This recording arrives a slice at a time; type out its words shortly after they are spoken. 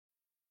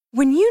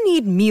When you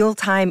need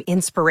mealtime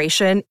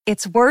inspiration,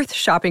 it's worth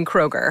shopping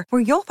Kroger,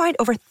 where you'll find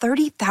over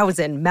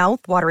 30,000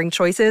 mouth-watering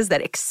choices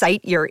that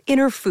excite your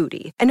inner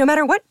foodie. And no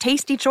matter what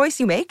tasty choice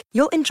you make,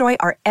 you'll enjoy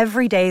our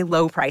everyday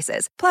low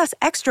prices, plus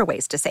extra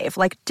ways to save,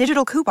 like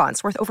digital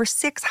coupons worth over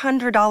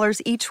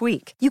 $600 each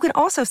week. You can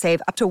also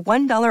save up to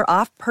 $1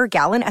 off per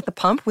gallon at the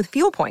pump with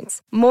fuel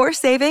points. More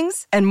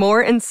savings and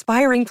more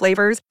inspiring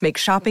flavors make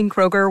shopping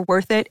Kroger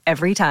worth it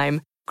every time.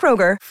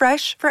 Kroger,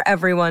 fresh for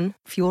everyone.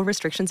 Fuel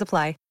restrictions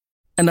apply.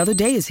 Another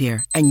day is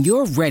here, and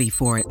you're ready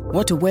for it.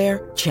 What to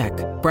wear? Check.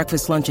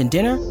 Breakfast, lunch, and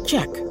dinner?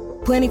 Check.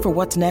 Planning for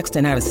what's next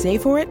and how to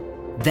save for it?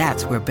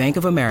 That's where Bank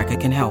of America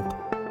can help.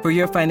 For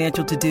your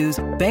financial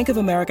to-dos, Bank of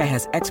America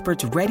has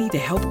experts ready to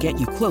help get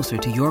you closer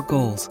to your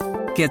goals.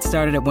 Get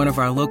started at one of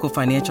our local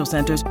financial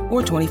centers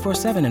or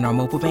 24/7 in our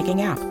mobile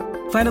banking app.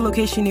 Find a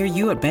location near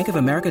you at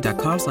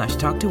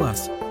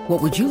bankofamerica.com/talktous.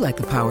 What would you like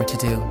the power to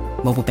do?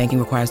 Mobile banking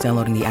requires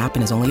downloading the app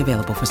and is only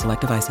available for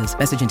select devices.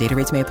 Message and data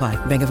rates may apply.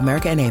 Bank of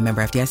America N.A.,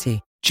 member FDIC.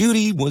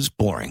 Judy was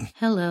boring.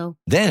 Hello.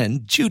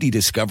 Then Judy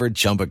discovered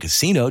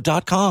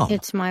ChumbaCasino.com.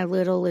 It's my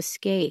little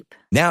escape.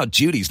 Now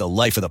Judy's the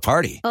life of the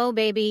party. Oh,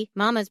 baby,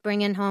 mama's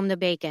bringing home the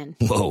bacon.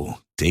 Whoa,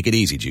 take it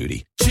easy,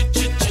 Judy.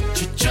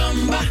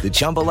 The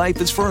Chumba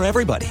life is for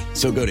everybody.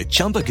 So go to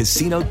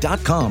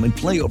ChumbaCasino.com and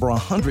play over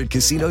 100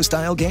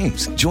 casino-style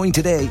games. Join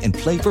today and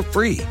play for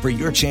free for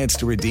your chance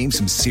to redeem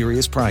some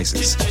serious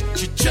prizes.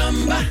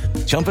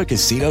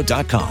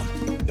 ChumbaCasino.com.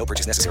 No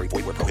purchase necessary.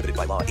 Void where prohibited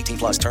by law.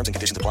 18+ terms and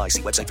conditions apply.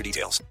 See website for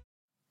details.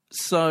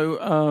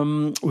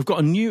 So we've got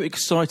a new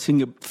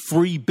exciting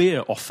free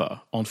beer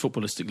offer on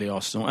Footballistically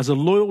Arsenal. As a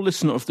loyal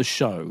listener of the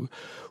show,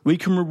 we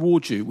can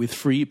reward you with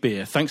free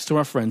beer thanks to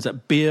our friends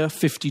at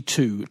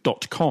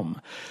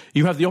beer52.com.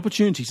 You have the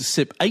opportunity to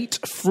sip 8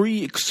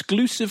 free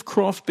exclusive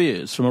craft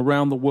beers from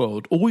around the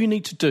world. All you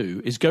need to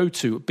do is go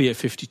to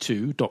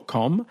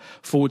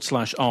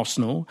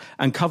beer52.com/Arsenal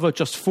and cover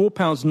just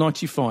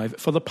 £4.95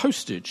 for the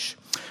postage.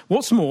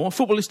 What's more,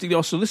 Footballistically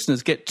Arsenal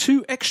listeners get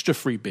 2 extra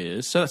free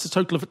beers, so that's a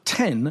total of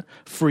 10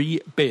 free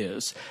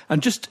beers.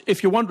 And just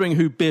if you're wondering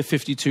who Beer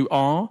 52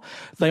 are,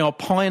 they are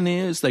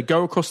pioneers. They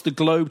go across the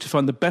globe to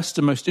find the best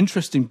and most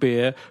interesting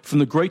beer from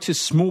the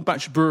greatest small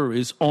batch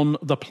breweries on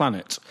the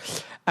planet.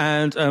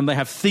 And they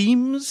have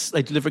themes.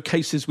 They deliver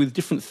cases with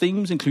different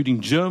themes,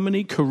 including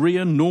Germany,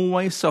 Korea,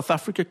 Norway, South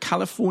Africa,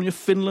 California,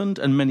 Finland,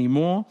 and many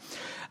more.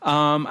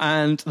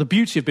 And the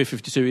beauty of Beer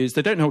 52 is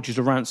they don't hold you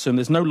to ransom.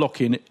 There's no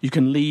lock-in. You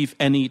can leave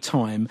any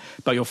time,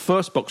 but your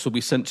first box will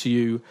be sent to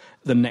you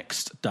the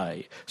next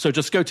day. So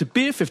just go to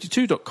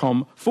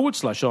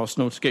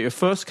beer52.com/Arsenal to get your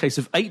first case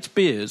of 8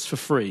 beers for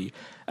free.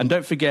 And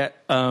don't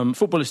forget,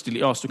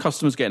 Footballistically Arsenal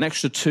customers get an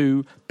extra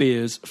 2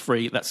 beers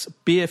free. That's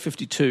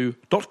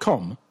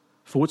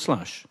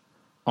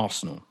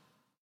beer52.com/Arsenal.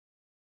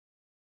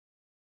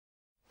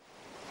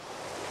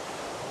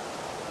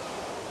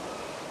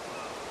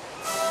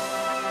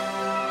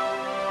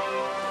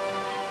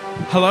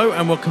 Hello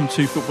and welcome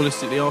to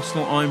Footballistically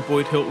Arsenal. I'm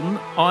Boyd Hilton.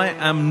 I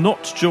am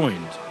not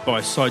joined by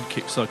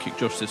sidekick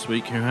Josh this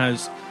week, who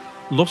has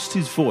lost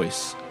his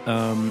voice.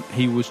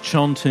 He was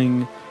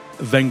chanting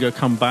Wenger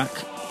come back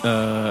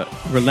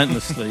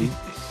relentlessly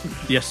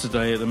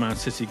yesterday at the Man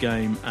City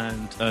game,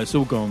 and it's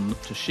all gone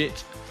to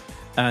shit.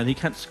 And he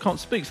can't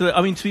speak. So,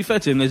 I mean, to be fair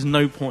to him, there's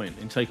no point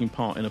in taking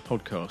part in a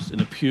podcast in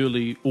a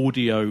purely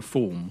audio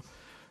form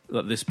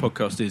that this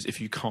podcast is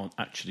if you can't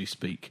actually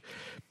speak.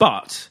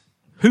 But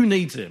who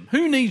needs him?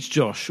 Who needs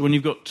Josh when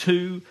you've got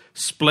 2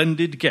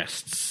 splendid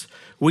guests?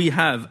 We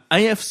have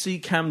AFC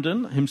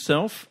Camden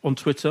himself on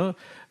Twitter,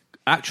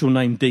 actual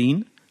name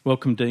Dean.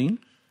 Welcome, Dean.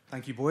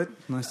 Thank you, Boyd.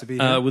 Nice to be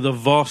here. With a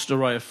vast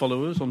array of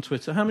followers on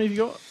Twitter. How many have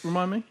you got?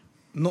 Remind me.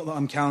 Not that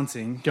I'm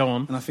counting. Go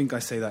on. And I think I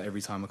say that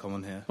every time I come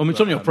on here. I mean, it's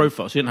on your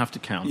profile, so you don't have to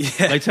count.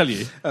 Yeah. They tell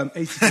you.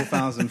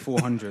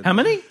 84,400. How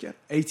many?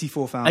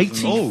 84,000.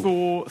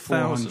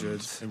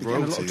 84,000.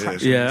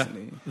 Royalty, yeah.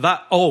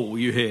 That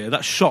you hear,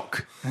 that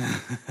shock,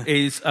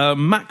 is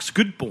Max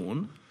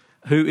Goodborn,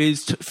 who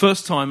is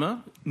first-timer,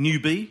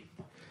 newbie,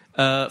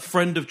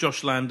 friend of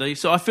Josh Landy.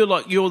 So I feel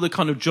like you're the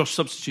kind of Josh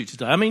substitute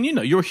today. I mean, you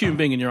know, you're a human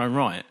being in your own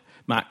right.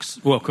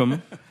 Max,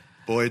 welcome.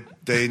 Boyd,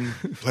 Dean,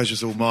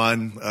 pleasure's all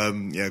mine.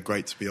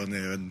 Great to be on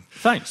here, and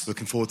thanks.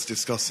 Looking forward to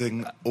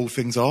discussing all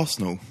things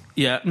Arsenal.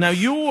 Yeah. Now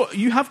you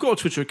have got a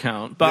Twitter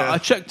account, but I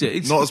checked it.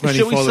 It's not as many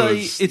followers. Shall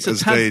we say it's a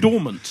tad Dean.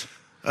 dormant?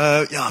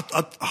 I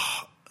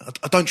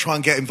don't try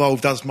and get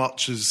involved as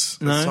much as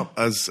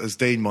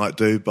Dean might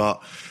do,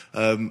 but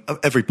a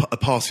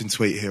passing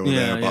tweet here or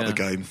there about the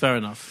game. Fair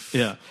enough.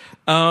 Yeah.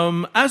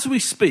 As we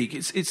speak,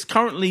 it's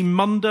currently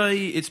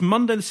Monday. It's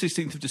Monday the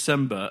 16th of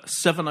December,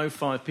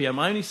 7:05 p.m.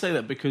 I only say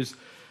that because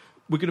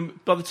we're going to,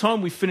 by the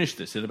time we finish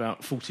this in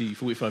about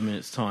 45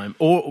 minutes time,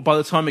 or by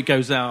the time it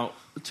goes out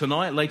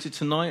tonight, later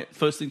tonight,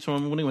 first thing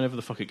tomorrow morning, whenever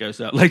the fuck it goes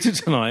out, later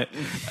tonight,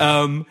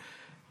 the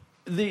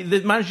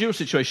managerial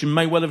situation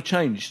may well have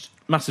changed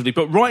massively.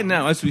 But right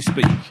now, as we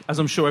speak, as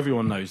I'm sure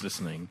everyone knows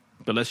listening,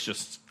 but let's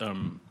just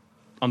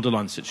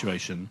underline the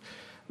situation.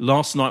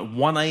 Last night,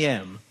 1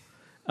 a.m.,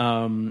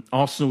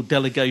 Arsenal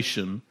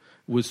delegation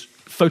was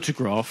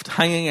photographed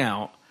hanging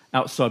out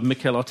outside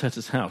Mikel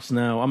Arteta's house.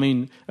 Now, I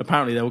mean,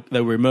 apparently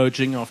they were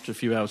emerging after a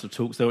few hours of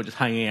talks. They were just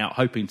hanging out,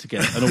 hoping to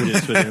get an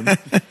audience with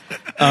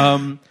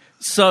him.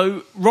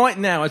 So right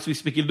now, as we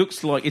speak, it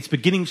looks like it's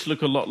beginning to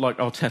look a lot like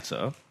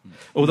Arteta.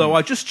 Although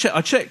I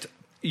checked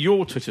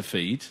your Twitter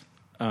feed,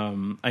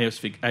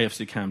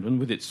 AFC Camden,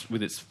 with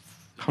its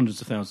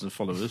hundreds of thousands of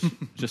followers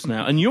just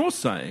now, and you're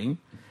saying.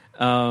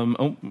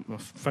 My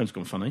phone's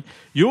gone funny.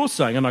 You're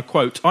saying, and I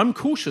quote, "I'm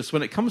cautious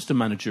when it comes to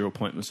managerial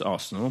appointments at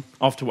Arsenal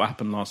after what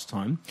happened last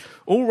time.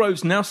 All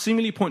roads now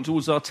seemingly point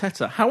towards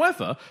Arteta.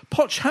 However,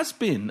 Poch has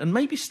been, and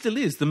maybe still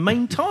is, the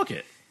main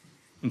target."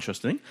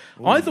 Interesting.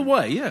 Ooh. Either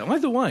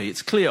way,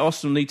 it's clear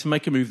Arsenal need to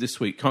make a move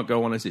this week. Can't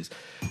go on as is.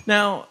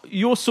 Now,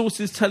 your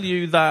sources tell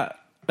you that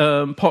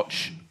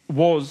Poch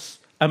was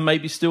and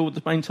maybe still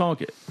the main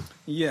target.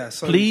 Yeah.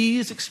 So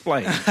please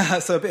explain.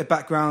 So a bit of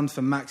background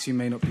for Max, who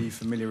may not be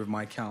familiar with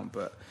my account,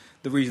 but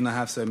the reason I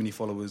have so many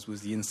followers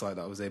was the insight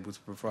that I was able to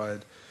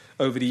provide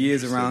over the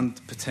years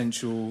around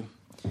potential,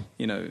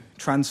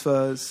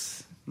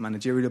 transfers,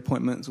 managerial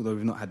appointments, although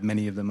we've not had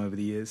many of them over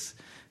the years,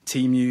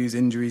 team news,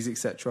 injuries,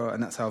 etc.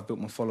 And that's how I've built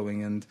my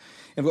following. And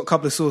I've got a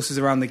couple of sources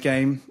around the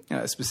game,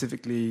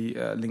 specifically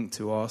linked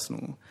to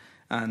Arsenal.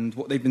 And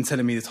what they've been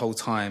telling me this whole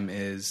time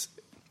is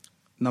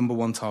number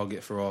one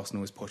target for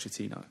Arsenal is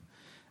Pochettino.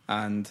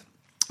 And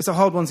it's a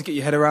hard one to get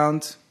your head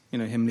around,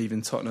 him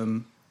leaving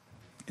Tottenham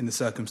in the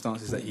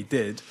circumstances that he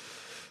did,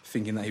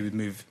 thinking that he would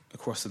move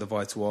across the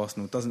divide to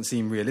Arsenal. Doesn't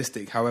seem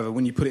realistic. However,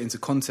 when you put it into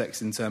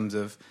context in terms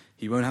of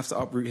he won't have to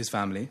uproot his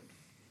family,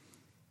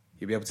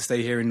 he'll be able to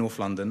stay here in North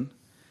London,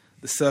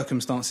 the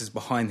circumstances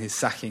behind his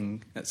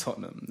sacking at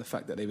Tottenham, the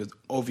fact that they were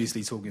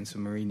obviously talking to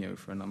Mourinho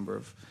for a number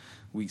of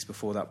weeks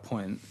before that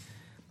point,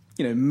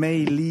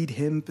 may lead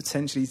him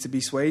potentially to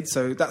be swayed.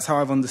 So that's how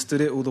I've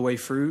understood it all the way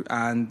through.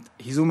 And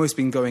he's almost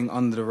been going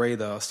under the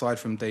radar, aside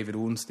from David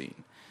Ornstein,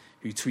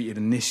 who tweeted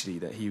initially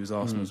that he was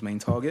Arsenal's main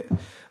target.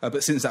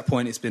 But since that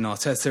point, it's been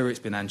Arteta, it's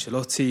been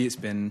Ancelotti, it's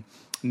been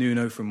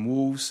Nuno from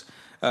Wolves.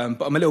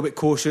 But I'm a little bit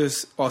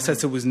cautious.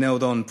 Arteta was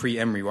nailed on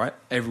pre-Emery, right?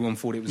 Everyone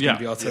thought it was going to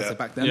be Arteta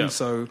back then. Yeah.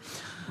 So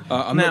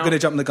I'm not going to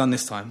jump the gun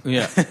this time.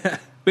 Yeah.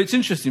 But it's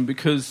interesting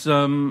because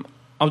I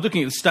was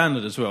looking at the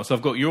Standard as well. So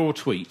I've got your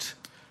tweet.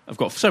 I've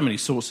got so many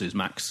sources,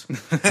 Max.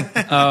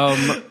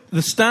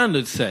 The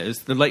Standard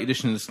says, the late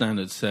edition of the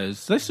Standard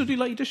says, do they still do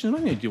late edition?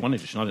 Maybe they do one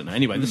edition, I don't know.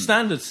 Anyway, the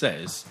Standard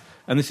says,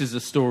 and this is a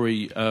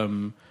story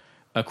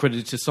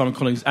credited to Simon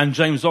Collins and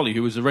James Ollie,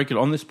 who was a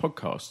regular on this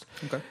podcast,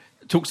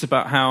 talks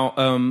about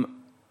how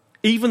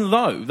even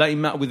though they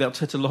met with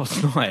Arteta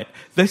last night,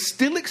 they're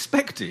still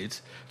expected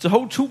to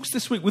hold talks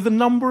this week with a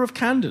number of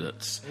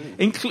candidates,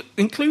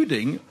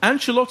 including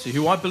Ancelotti,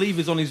 who I believe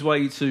is on his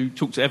way to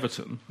talk to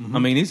Everton. I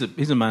mean,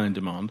 he's a man in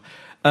demand.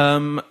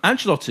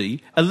 Ancelotti,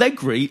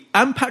 Allegri,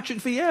 and Patrick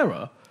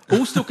Vieira,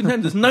 all still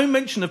contenders. No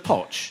mention of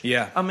Poch.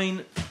 Yeah. I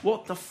mean,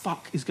 what the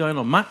fuck is going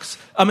on, Max?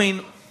 I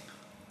mean,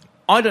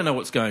 I don't know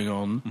what's going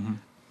on.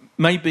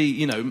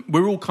 Maybe,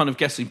 we're all kind of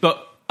guessing,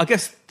 but I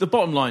guess the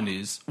bottom line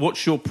is,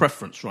 what's your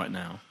preference right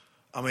now?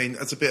 I mean,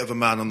 as a bit of a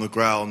man on the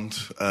ground,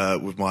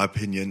 with my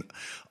opinion,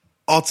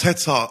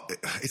 Arteta,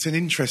 it's an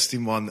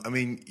interesting one. I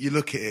mean, you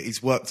look at it,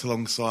 he's worked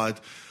alongside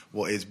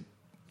what is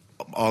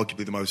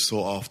arguably the most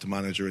sought-after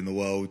manager in the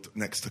world,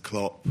 next to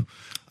Klopp.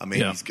 I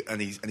mean,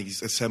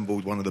 he's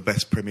assembled one of the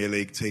best Premier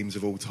League teams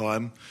of all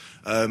time.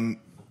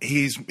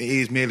 He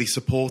is merely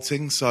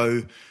supporting,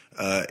 so...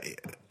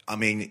 I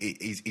mean,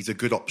 he's a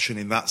good option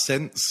in that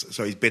sense.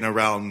 So he's been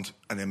around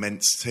an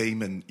immense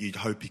team, and you'd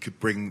hope he could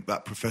bring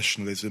that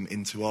professionalism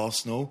into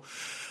Arsenal.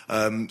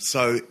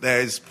 So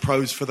there's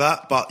pros for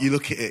that. But you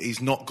look at it,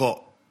 he's not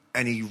got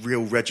any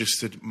real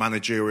registered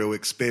managerial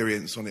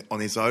experience on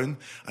his own,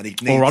 and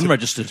he'd need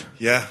unregistered.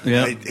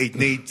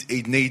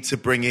 He'd need to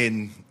bring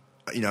in,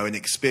 an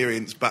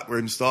experienced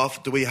backroom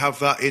staff. Do we have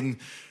that in?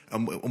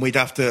 And we'd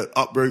have to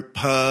uproot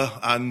Per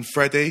and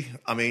Freddie.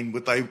 I mean,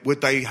 would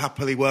they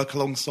happily work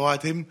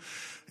alongside him?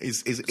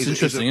 It's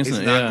interesting, isn't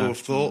it? An angle of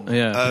thought.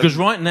 Yeah, because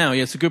right now,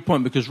 it's a good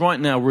point. Because right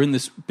now we're in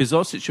this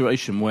bizarre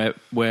situation where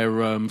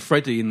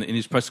Freddie in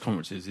his press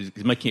conferences is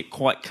making it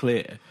quite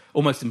clear,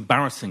 almost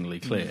embarrassingly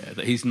clear,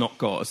 that he's not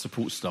got a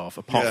support staff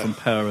apart from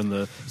Per and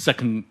the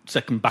second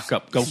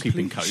backup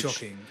goalkeeping coach,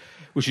 shocking.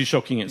 Which is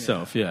shocking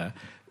itself. Yeah.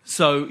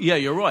 So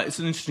you're right. It's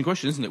an interesting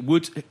question, isn't it?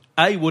 Would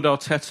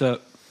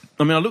Arteta?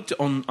 I mean, I looked at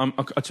I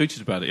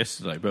tweeted about it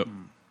yesterday, but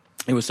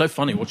it was so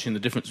funny watching the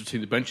difference between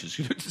the benches.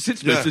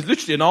 There's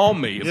literally an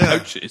army of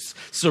coaches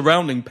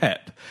surrounding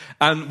Pep,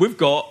 and we've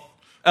got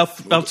our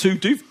two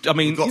doofus. I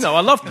mean, I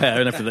love Per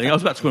and everything. I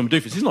was about to call him a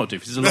doofus. He's not a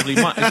doofus. He's a lovely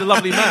man. He's a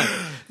lovely man.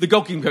 The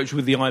goalkeeping coach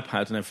with the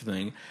iPad and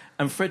everything,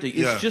 and Freddie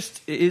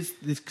is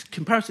this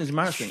comparison is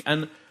embarrassing.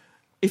 And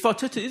if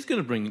Arteta is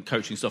going to bring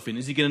coaching stuff in,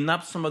 is he going to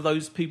nab some of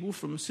those people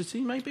from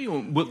City, maybe?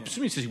 Or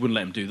presumably City wouldn't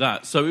let him do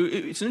that. So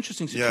it's an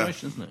interesting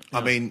situation, isn't it? Yeah.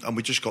 I mean, and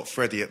we just got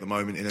Freddie at the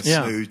moment in a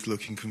snood,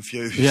 looking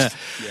confused. Yeah.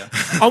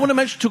 I want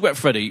to talk about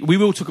Freddie. We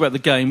will talk about the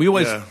game. We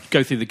always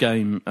go through the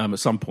game at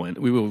some point.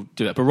 We will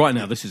do that. But right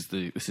now, this is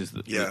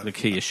the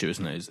key issue,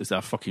 isn't it? Is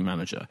our fucking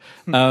manager.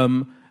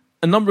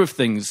 A number of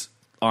things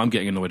I'm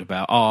getting annoyed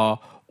about are,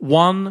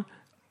 one,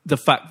 the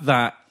fact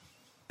that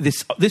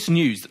this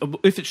news,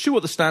 if it's true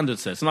what the Standard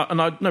says, and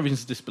I have no reason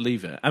to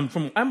disbelieve it, and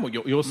what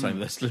you're saying,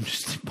 that's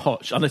just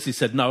Poch, unless he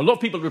said no. A lot of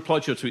people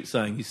replied to your tweet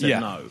saying he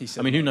said no. He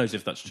said who knows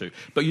if that's true?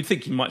 But you'd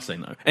think he might say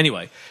no.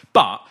 Anyway,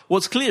 but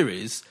what's clear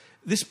is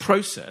this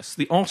process,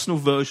 the Arsenal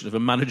version of a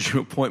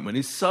managerial appointment,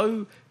 is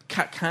so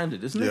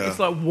cack-handed, isn't it? It's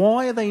like,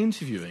 why are they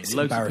interviewing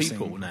loads of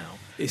people now?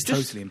 It's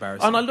totally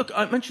embarrassing. And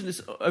I mentioned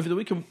this over the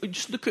weekend.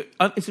 Just look at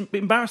it's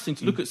embarrassing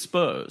to look at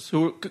Spurs,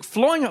 who are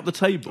flying up the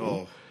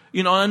table.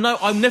 You know, I know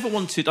I've never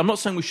wanted. I'm not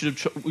saying we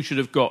should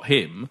have got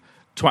him.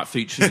 Twat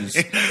features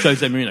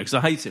Jose Mourinho because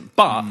I hate him.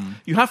 But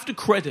you have to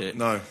credit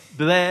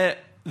their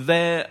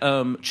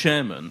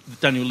chairman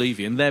Daniel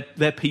Levy and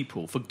their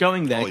people for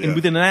going there and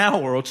within an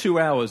hour or 2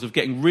 hours of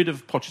getting rid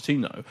of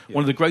Pochettino,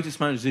 one of the greatest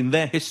managers in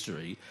their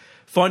history.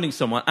 Finding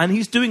someone, and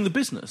he's doing the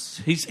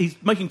business. He's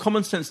making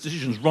common sense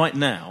decisions right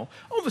now.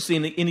 Obviously,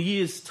 in a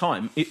year's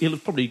time, he'll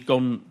have probably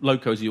gone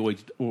loco as he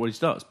always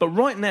does. But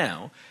right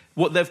now,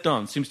 what they've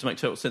done seems to make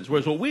total sense.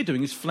 Whereas what we're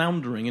doing is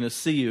floundering in a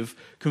sea of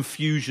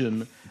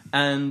confusion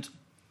and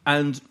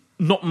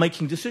not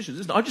making decisions.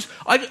 Isn't it?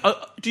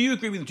 Do you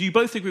agree with? Do you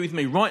both agree with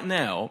me? Right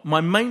now, my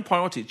main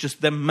priority is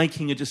just them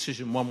making a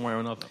decision one way or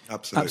another.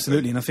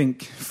 Absolutely, and I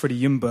think Freddie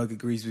Ljungberg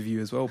agrees with you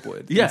as well,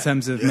 Boyd. In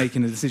terms of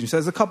making a decision. So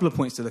there's a couple of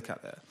points to look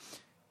at there.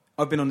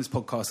 I've been on this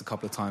podcast a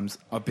couple of times.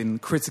 I've been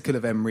critical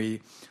of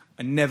Emery.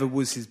 I never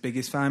was his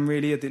biggest fan,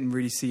 really. I didn't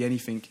really see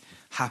anything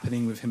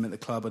happening with him at the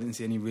club. I didn't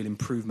see any real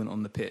improvement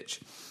on the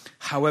pitch.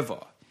 However,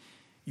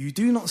 you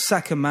do not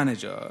sack a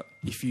manager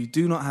if you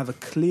do not have a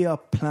clear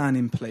plan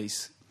in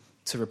place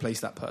to replace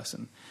that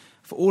person.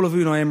 For all of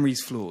Unai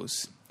Emery's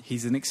flaws,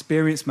 he's an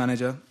experienced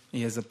manager.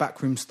 He has a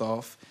backroom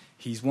staff.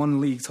 He's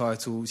won league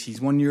titles.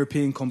 He's won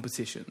European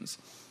competitions.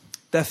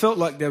 There felt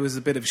like there was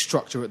a bit of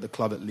structure at the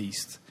club at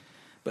least.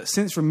 But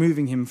since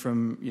removing him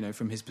from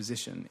his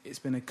position, it's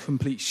been a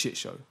complete shit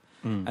show.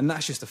 And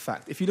that's just a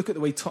fact. If you look at the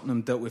way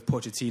Tottenham dealt with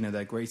Pochettino,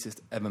 their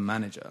greatest ever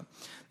manager,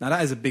 now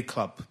that is a big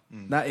club.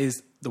 That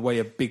is the way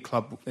a big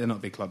club... They're not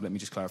a big club, let me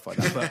just clarify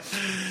that. But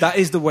that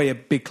is the way a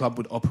big club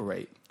would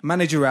operate.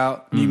 Manager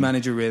out, new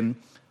manager in.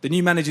 The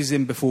new manager's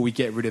in before we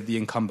get rid of the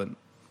incumbent,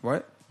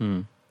 right?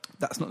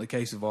 That's not the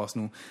case with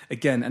Arsenal.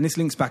 Again, and this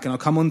links back, and I'll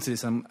come on to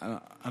this, I'm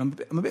a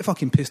bit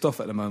fucking pissed off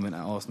at the moment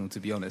at Arsenal, to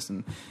be honest,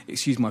 and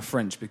excuse my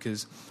French,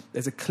 because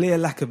there's a clear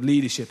lack of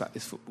leadership at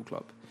this football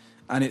club.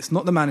 And it's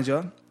not the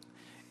manager,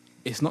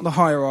 it's not the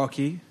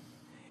hierarchy,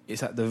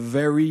 it's at the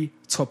very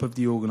top of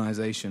the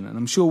organisation. And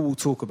I'm sure we'll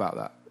talk about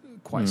that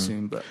quite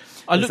soon, but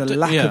there's a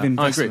lack of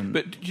investment. I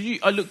agree.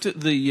 But I looked at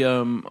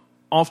the...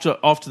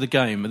 After the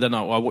game, and then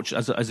I watched,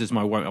 as is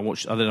my way, I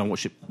watched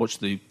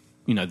the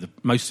the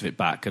most of it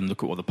back and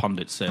look at what the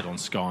pundits said on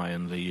Sky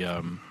and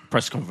the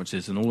press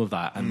conferences and all of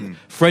that. And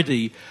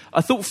Freddie,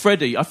 I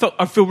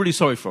feel really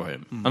sorry for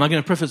him. And I'm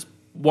going to preface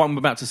what I'm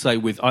about to say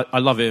with I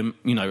love him,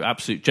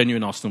 absolute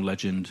genuine Arsenal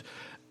legend,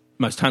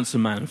 most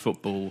handsome man in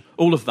football,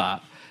 all of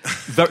that.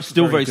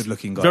 Very good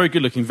looking guy. Very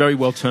good looking, very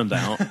well turned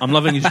out. I'm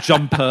loving his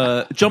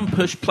jumper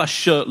plus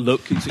shirt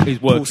look. He's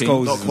working.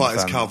 Not quite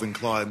as Calvin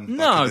Klein.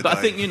 No, but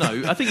I think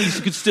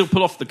he could still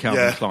pull off the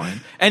Calvin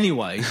Klein.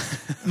 Anyway,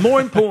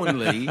 more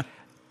importantly,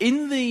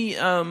 in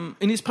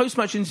his post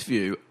match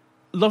interview,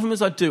 love him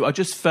as I do, I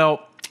just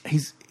felt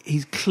he's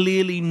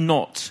clearly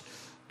not.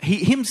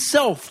 He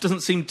himself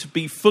doesn't seem to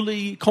be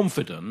fully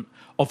confident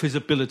of his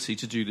ability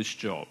to do this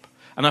job.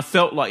 And I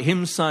felt like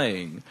him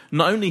saying,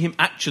 not only him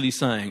actually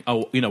saying,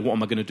 what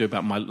am I going to do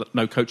about my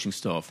no coaching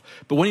staff?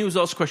 But when he was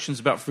asked questions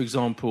about, for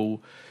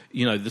example,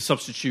 the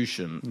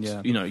substitution,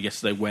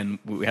 yesterday when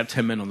we had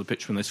 10 men on the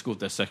pitch when they scored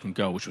their second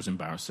goal, which was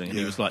embarrassing. And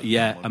he was like,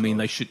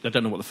 they should, I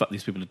don't know what the fuck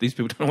these people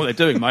don't know what they're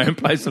doing. My own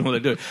place and what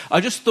they're doing.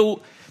 I just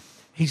thought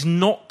he's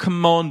not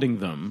commanding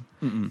them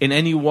in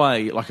any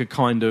way, like a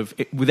kind of,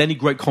 with any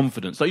great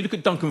confidence. Like you look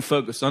at Duncan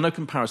Ferguson, I know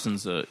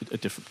comparisons are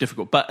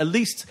difficult, but at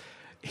least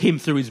him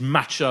through his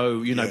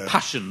macho,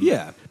 passion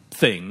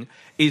thing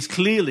is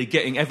clearly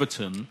getting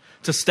Everton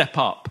to step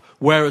up.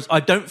 Whereas I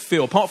don't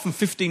feel, apart from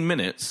 15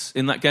 minutes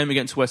in that game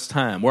against West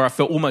Ham, where I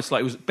felt almost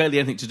like it was barely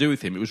anything to do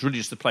with him, it was really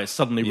just the players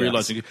suddenly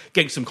realising,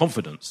 getting some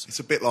confidence. It's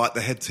a bit like the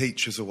head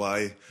teacher's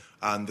away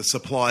and the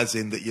supplies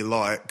in that you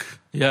like,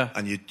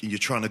 and you're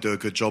trying to do a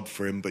good job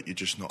for him, but you're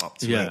just not up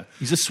to it.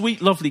 He's a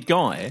sweet, lovely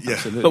guy,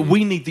 but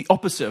we need the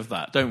opposite of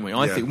that, don't we?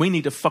 I think we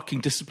need a fucking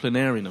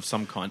disciplinarian of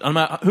some kind.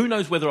 Who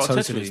knows whether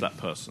Arteta is that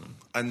person?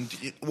 And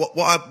what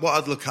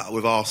I'd look at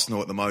with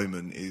Arsenal at the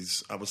moment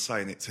is, I was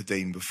saying it to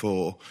Dean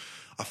before,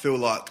 I feel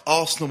like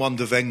Arsenal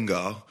under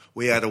Wenger,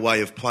 we had a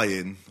way of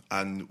playing,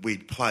 and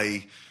we'd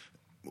play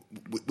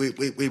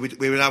we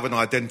would have an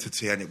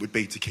identity, and it would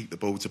be to keep the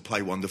ball, to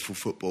play wonderful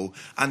football.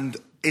 And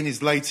in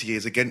his later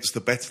years against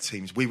the better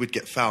teams, we would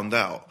get found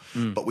out,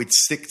 but we'd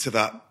stick to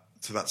that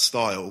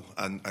style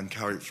and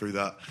carry it through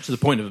that. To the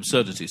point of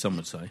absurdity, some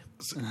would say.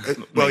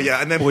 Well, yeah,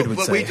 and then Boyd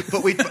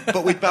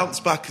we'd bounce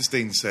back, as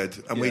Dean said,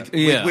 and we'd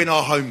Yeah. win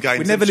our home games.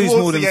 We'd never And lose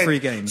towards more than the 3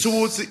 end- games.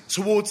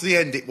 Towards the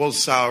end, it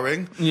was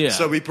souring. Yeah.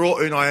 So we brought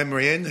Unai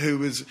Emery in, who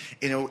was,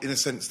 in a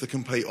sense, the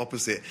complete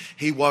opposite.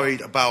 He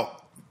worried about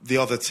the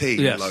other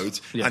team Yes.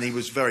 loads, Yes. and he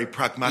was very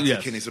pragmatic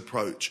Yes. in his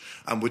approach,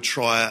 and would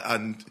try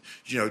and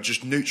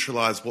just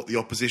neutralise what the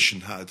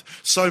opposition had.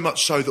 So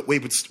much so that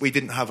we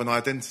didn't have an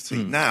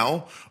identity.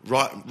 Now,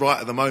 right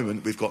at the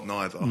moment, we've got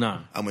neither. No.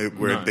 And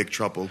we're in big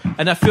trouble.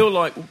 And I feel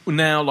like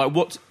now, like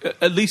what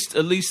at least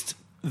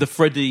the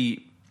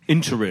Freddie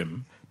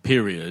interim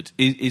period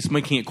is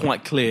making it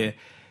quite clear.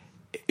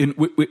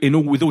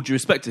 With all due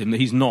respect to him, that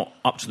he's not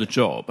up to the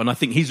job, and I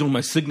think he's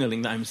almost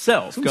signalling that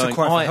himself. It was a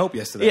cry for help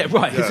yesterday. Yeah,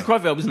 right. Yeah. It's a cry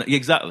for help, isn't it? Yeah,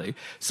 exactly.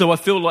 So I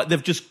feel like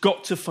they've just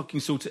got to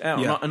fucking sort it out.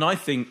 Yeah. And I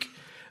think,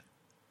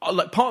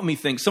 like, part of me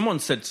thinks someone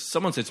said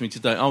to me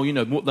today,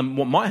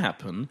 what might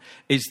happen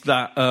is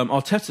that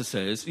Arteta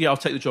says, yeah, I'll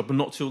take the job, but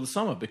not till the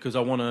summer because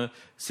I want to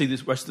see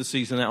this rest of the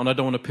season out, and I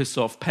don't want to piss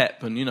off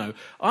Pep. And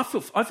I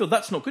feel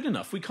that's not good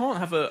enough. We can't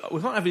have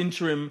an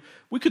interim.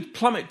 We could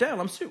plumb it down.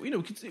 I'm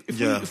serious.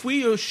 If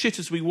we are as shit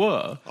as we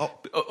were,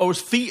 or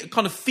as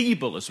kind of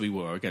feeble as we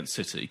were against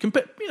City,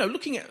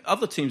 looking at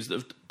other teams that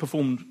have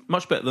performed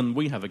much better than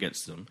we have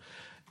against them,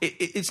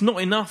 it's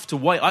not enough to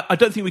wait. I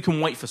don't think we can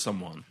wait for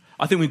someone.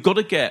 I think we've got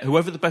to get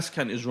whoever the best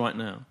candidate is right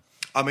now.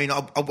 I mean,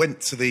 I went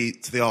to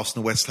the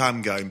Arsenal West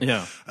Ham game.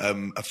 Yeah.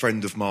 A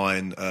friend of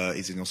mine,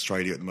 he's in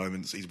Australia at the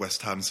moment. So he's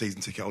West Ham season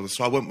ticket holder.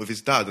 So I went with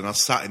his dad, and I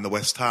sat in the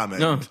West Ham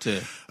end, Oh,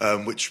 dear.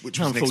 which was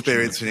an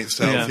experience in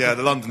itself. Yeah. Yeah,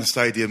 the London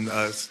Stadium,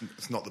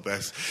 it's not the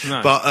best.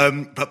 No.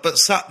 But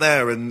sat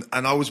there, and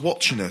I was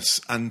watching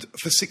us, and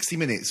for 60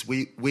 minutes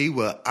we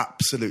were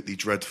absolutely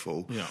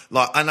dreadful. Yeah.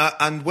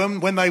 And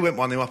when they went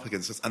 1-0 up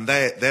against us, and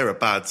they're a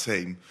bad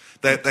team.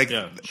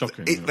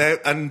 Shocking.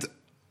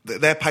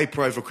 Their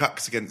paper over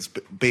cracks against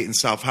beating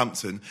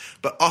Southampton,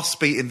 but us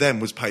beating them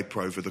was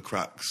paper over the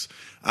cracks.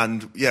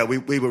 And yeah,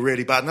 we were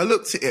really bad. And I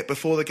looked at it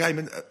before the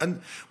game,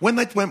 and when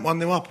they went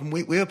 1-0 up, and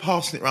we were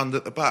passing it around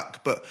at the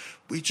back, but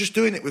we're just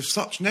doing it with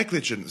such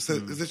negligence.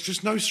 There's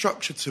just no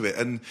structure to it.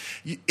 And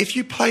if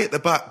you play at the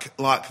back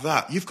like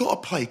that, you've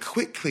got to play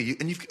quickly,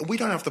 and we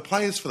don't have the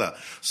players for that.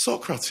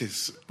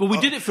 Socrates. Well, we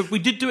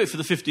did do it for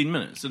the 15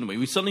 minutes, didn't we?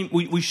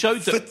 We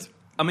showed that.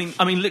 I mean,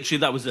 literally,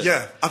 that was it.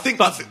 Yeah, I think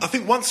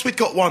once we'd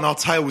got one, our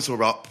tails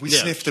were up. We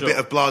sniffed a bit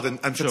of blood, and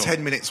for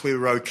 10 minutes we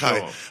were okay.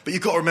 Sure. But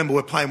you've got to remember,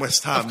 we're playing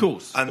West Ham, of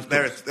course, and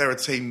they're a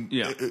team.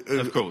 Yeah,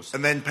 of course.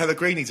 And then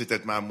Pellegrini's a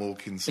dead man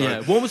walking. So.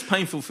 Yeah, what was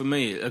painful for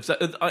me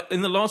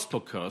in the last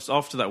podcast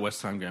after that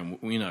West Ham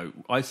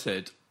game, I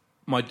said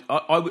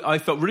I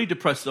felt really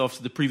depressed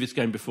after the previous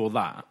game before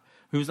that.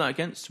 Who was that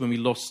against? When we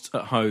lost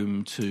at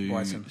home to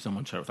Brighton.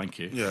 Someone terrible. Thank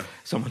you. Yeah.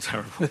 Someone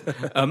terrible.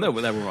 They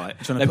were all right.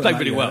 They put played that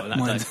really in well your that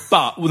mind. day.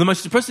 But the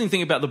most depressing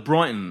thing about the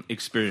Brighton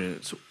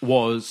experience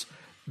was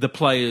the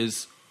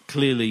players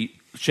clearly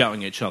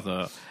shouting at each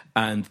other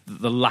and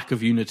the lack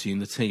of unity in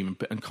the team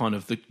and kind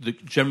of the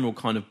general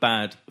kind of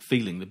bad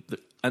feeling.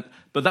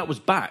 But that was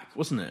back,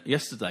 wasn't it,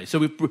 yesterday? So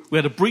we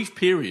had a brief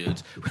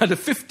period. We had a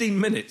 15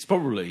 minutes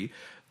probably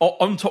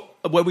on top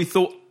where we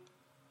thought,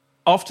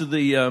 after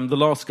the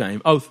last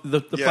game,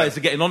 the players are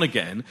getting on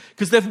again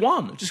because they've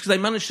won. Just because they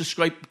managed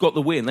to got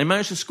the win. They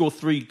managed to score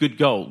 3 good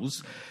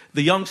goals.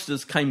 The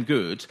youngsters came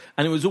good,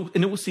 and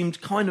it all seemed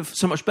kind of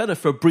so much better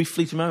for a brief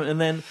fleeting moment. And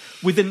then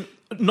within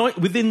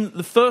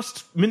the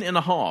first minute and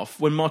a half,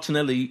 when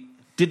Martinelli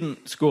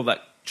didn't score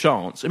that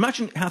chance,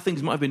 imagine how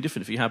things might have been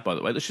different if he had. By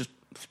the way, let's just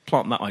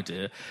plant that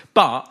idea.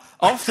 But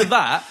after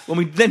that, when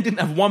we then didn't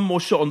have one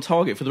more shot on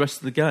target for the rest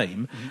of the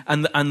game,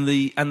 and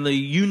the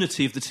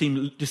unity of the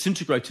team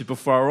disintegrated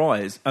before our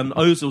eyes, and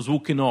Ozil's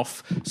walking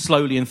off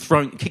slowly and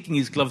kicking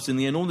his gloves in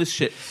the air, and all this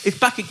shit, it's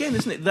back again,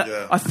 isn't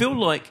it? I feel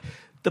like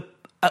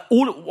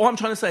what I'm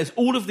trying to say is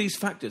all of these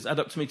factors add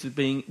up to me to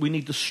being we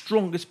need the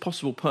strongest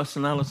possible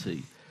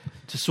personality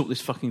to sort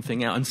this fucking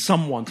thing out, and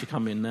someone to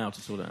come in now to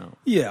sort it out.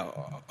 Yeah,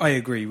 I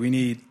agree. We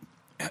need,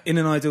 in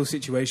an ideal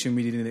situation,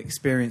 we need an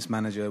experienced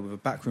manager with a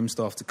backroom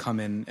staff to come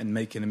in and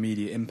make an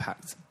immediate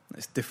impact.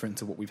 It's different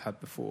to what we've had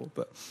before.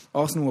 But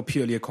Arsenal are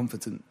purely a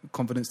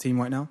confidence team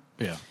right now.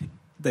 Yeah.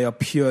 They are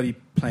purely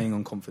playing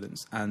on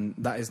confidence, and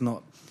that is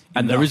not...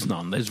 And there is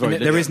none.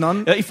 There is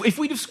none. If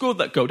we'd have scored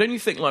that goal, don't you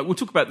think, we'll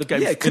talk about the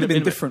game... Yeah, it could have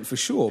been different for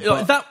sure.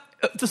 But that...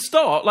 At the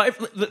start, I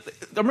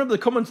remember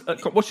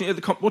watching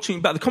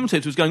about the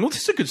commentator was going, "Oh,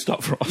 this is a good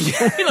start for us."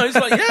 It's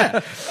like, yeah,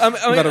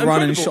 got a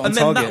run and shot on and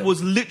then target. That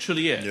was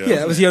literally it. Yeah,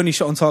 that was the only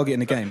shot on target in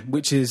the game,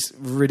 which is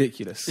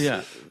ridiculous.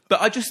 Yeah,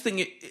 But I just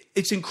think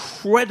it's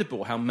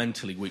incredible how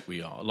mentally weak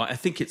we are. Like, I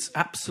think it's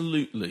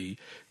absolutely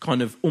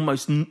kind of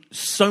almost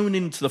sewn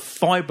into the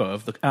fibre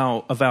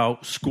of our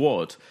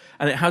squad,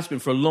 and it has been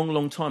for a long,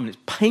 long time. And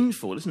it's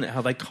painful, isn't it?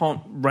 How they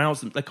can't rouse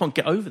them, they can't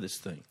get over this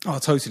thing. Oh,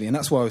 totally. And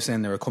that's why I was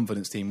saying they're a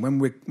confidence team. When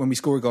we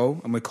score a goal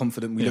and we're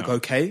confident, we look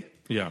okay.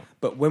 Yeah.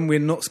 But when we're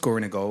not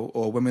scoring a goal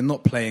or when we're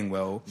not playing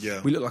well,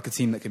 Yeah. we look like a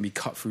team that can be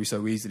cut through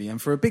so easily.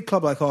 And for a big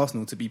club like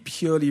Arsenal to be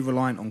purely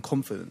reliant on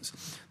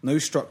confidence, no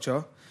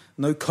structure,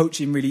 no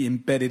coaching really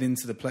embedded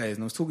into the players.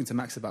 And I was talking to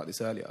Max about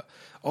this earlier.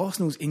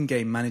 Arsenal's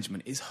in-game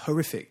management is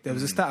horrific. There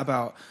was a stat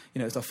about,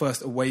 it's our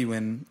first away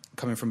win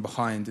coming from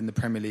behind in the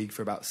Premier League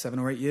for about 7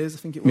 or 8 years, I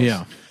think it was.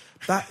 Yeah.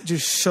 That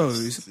just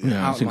shows it's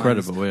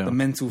incredible, the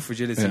mental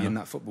fragility in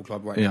that football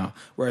club right now.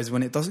 Whereas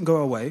when it doesn't go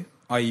our way,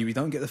 i.e. we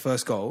don't get the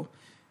first goal,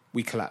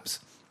 we collapse.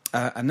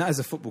 And that is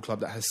a football club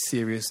that has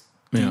serious,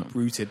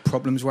 deep-rooted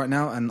problems right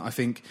now. And I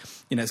think,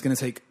 it's going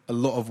to take a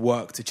lot of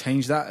work to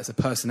change that. It's a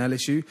personnel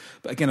issue.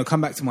 But again, I'll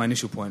come back to my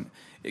initial point.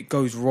 It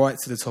goes right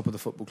to the top of the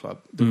football club.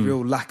 The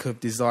real lack of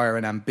desire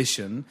and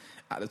ambition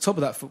at the top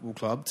of that football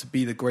club to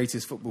be the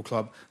greatest football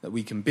club that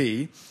we can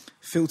be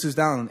filters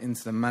down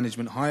into the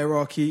management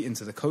hierarchy,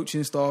 into the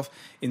coaching staff,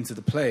 into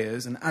the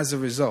players. And as a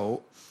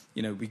result,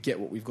 we get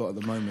what we've got at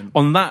the moment.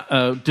 On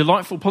that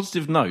delightful,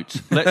 positive note,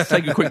 let's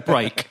take a quick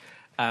break,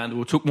 and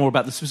we'll talk more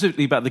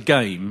specifically about the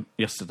game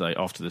yesterday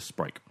after this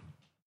break.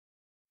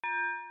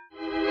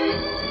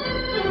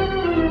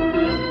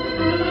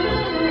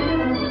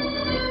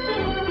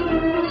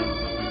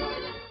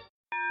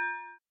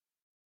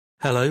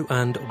 Hello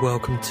and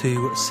welcome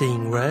to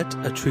Seeing Red,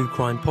 a true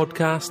crime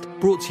podcast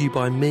brought to you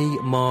by me,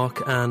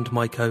 Mark, and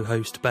my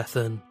co-host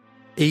Bethan.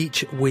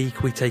 Each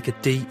week we take a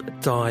deep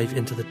dive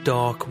into the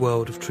dark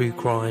world of true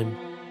crime.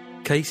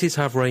 Cases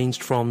have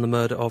ranged from the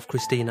murder of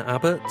Christina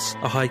Abbott,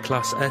 a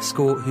high-class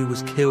escort who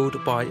was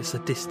killed by a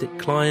sadistic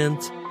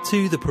client,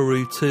 to the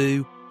Peru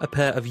 2, a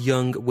pair of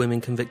young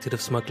women convicted of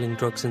smuggling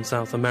drugs in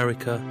South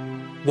America.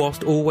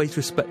 Whilst always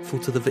respectful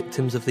to the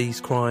victims of these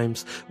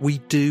crimes, we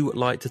do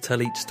like to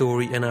tell each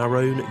story in our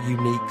own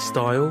unique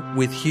style,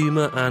 with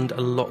humour and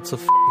lots of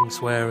f***ing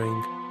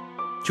swearing.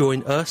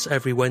 Join us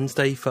every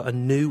Wednesday for a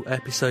new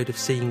episode of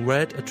Seeing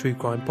Red, a true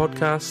crime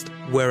podcast,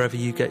 wherever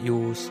you get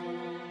yours.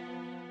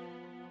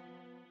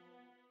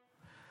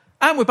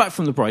 And we're back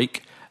from the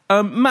break.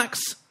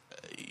 Max,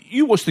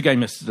 you watched the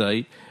game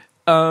yesterday.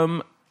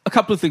 A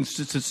couple of things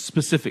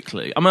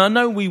specifically. I mean, I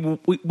know we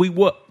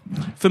were,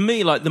 for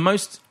me, like the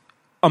most,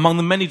 among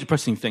the many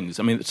depressing things,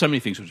 I mean, so many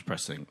things were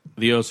depressing.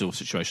 The Ozil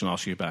situation I'll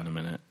ask you about in a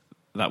minute.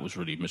 That was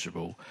really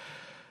miserable.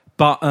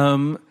 But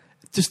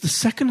just the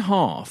second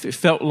half, it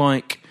felt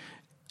like,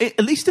 at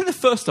least in the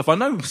first half, I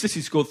know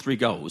City scored 3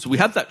 goals. We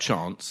had that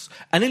chance.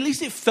 And at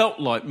least it felt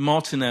like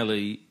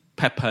Martinelli,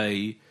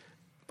 Pepe,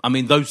 I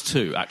mean, those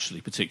two,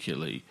 actually,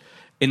 particularly,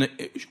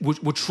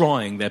 were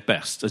trying their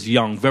best as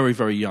young, very,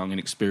 very young and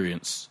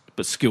experienced,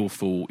 but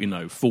skillful,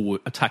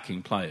 forward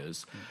attacking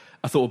players.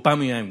 I thought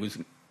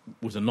Aubameyang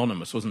was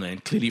anonymous, wasn't he?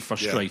 And clearly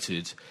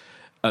frustrated,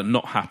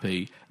 not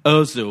happy.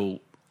 Ozil,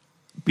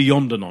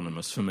 beyond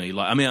anonymous for me.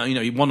 Like, I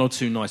mean, 1 or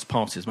 2 nice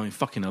passes. I mean,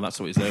 fucking hell, that's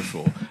what he's there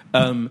for.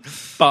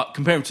 But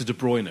compare him to De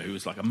Bruyne, who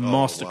was like a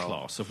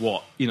masterclass of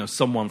what,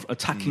 someone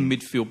attacking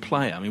midfield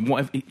player. I mean,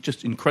 whatever,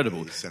 just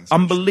incredible.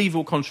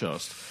 Unbelievable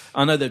contrast.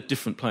 I know they're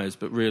different players,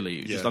 but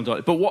really, just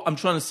undeniable. But what I'm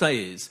trying to say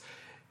is,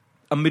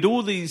 amid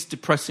all these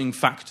depressing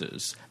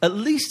factors, at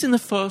least in the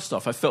first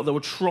half, I felt they were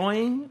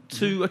trying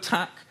to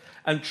attack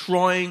and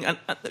trying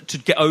to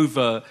get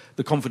over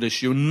the confidence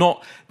issue.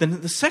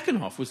 Then the second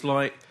half was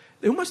like,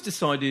 they almost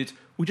decided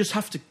we just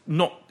have to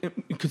not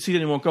concede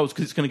any more goals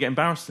because it's going to get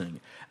embarrassing.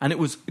 And it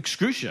was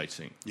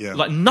excruciating. Yeah.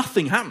 Like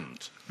nothing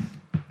happened.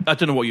 I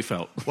don't know what you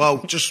felt.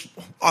 Well,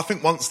 I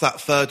think once that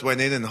third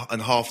went in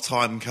and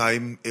half-time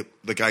came,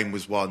 the game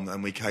was won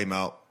and we came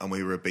out and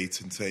we were a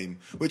beaten team,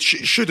 which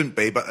it shouldn't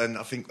be. And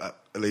I think that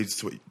alludes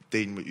to what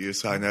you were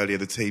saying earlier.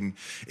 The team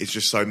is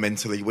just so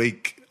mentally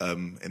weak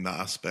in that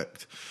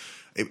aspect.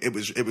 It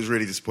was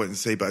really disappointing to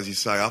see. But as you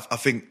say, I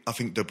think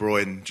De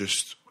Bruyne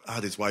just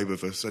had his way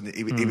with us, and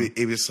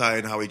he was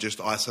saying how he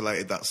just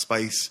isolated that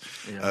space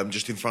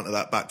just in front of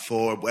that back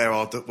four where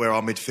our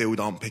midfield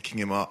aren't picking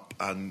him up,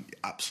 and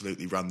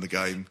absolutely ran the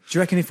game. Do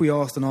you reckon if we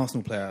asked an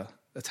Arsenal player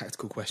a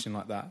tactical question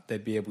like that,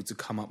 they'd be able to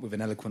come up with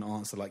an eloquent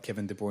answer like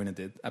Kevin De Bruyne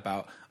did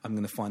about, I'm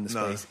going to find the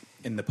space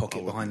in the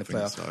pocket behind the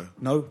player? So.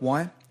 No,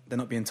 why? They're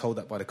not being told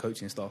that by the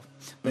coaching staff.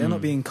 They're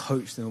not being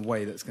coached in a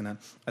way that's going to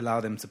allow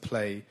them to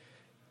play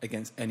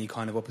against any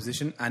kind of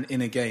opposition and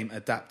in a game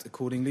adapt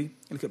accordingly.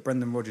 Look at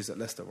Brendan Rodgers at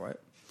Leicester, right?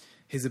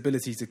 His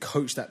ability to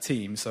coach that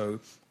team, so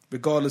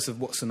regardless of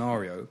what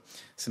scenario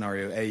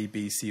A,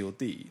 B, C or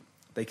D,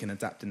 they can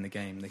adapt in the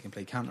game. They can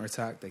play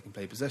counter-attack, they can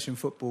play possession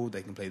football,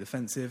 they can play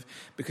defensive,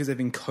 because they've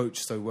been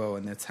coached so well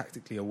and they're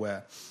tactically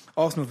aware.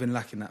 Arsenal have been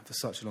lacking that for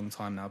such a long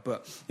time now.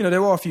 But,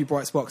 there are a few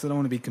bright sparks. I don't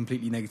want to be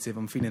completely negative.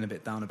 I'm feeling a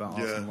bit down about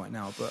Arsenal right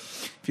now. But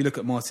if you look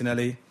at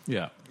Martinelli...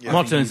 Yeah.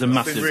 Martinelli's a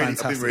massive... I've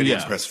been really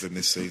impressed with him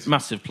this season.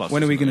 Massive plus.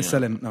 When are we going to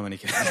sell him? No, any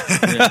kidding.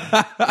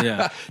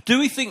 Yeah. Do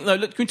we think, though,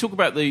 can we talk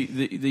about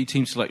the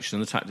team selection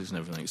and the tactics and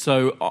everything?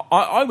 So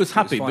I was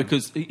happy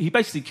because he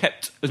basically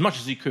kept as much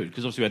as he could,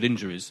 because obviously we had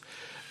injuries,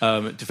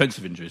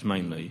 defensive injuries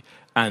mainly,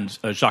 and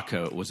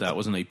Xhaka was out,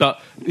 wasn't he?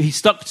 But he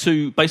stuck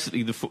to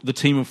basically the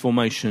team and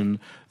formation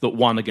that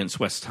won against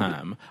West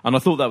Ham, and I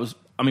thought that was...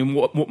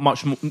 what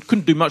much more?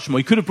 Couldn't do much more.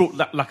 He could have brought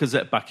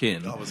Lacazette back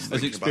in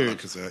as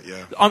experience. About Lacazette,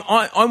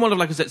 yeah. I'm one of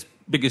Lacazette's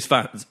biggest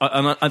fans,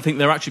 and I think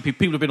there are actually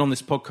people have been on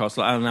this podcast.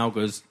 Like Alan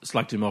Alga has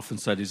slagged him off and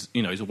said his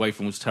away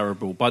form was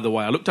terrible. By the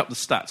way, I looked up the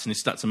stats, and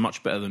his stats are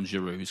much better than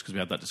Giroud's, because we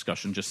had that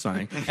discussion. Just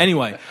saying.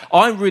 Anyway,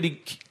 I really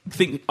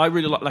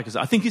like Lacazette.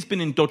 I think he's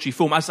been in dodgy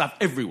form, as have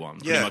everyone,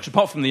 pretty much,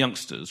 apart from the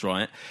youngsters,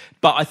 right?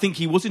 But I think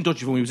he was in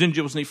dodgy form. He was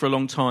injured, wasn't he, for a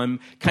long time.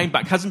 Came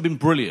back, hasn't been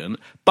brilliant,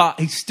 but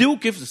he still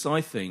gives us,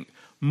 I think,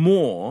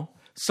 more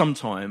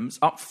sometimes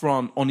up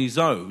front on his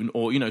own,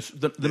 or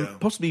than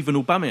possibly even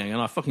Aubameyang.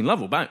 And I fucking love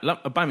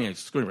Aubameyang's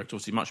scoring record,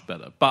 obviously much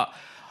better. But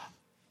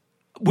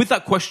with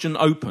that question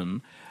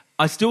open,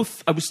 I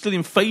was still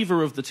in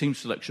favour of the team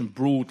selection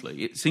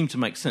broadly. It seemed to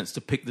make sense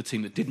to pick the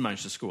team that did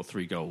manage to score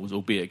 3 goals,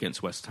 albeit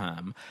against West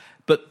Ham.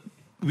 But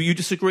you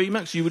disagree,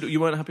 Max? You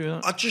weren't happy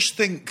with that? I just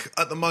think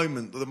at the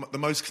moment the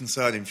most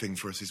concerning thing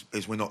for us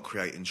is we're not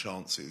creating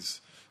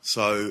chances.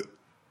 So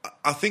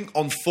I think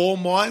on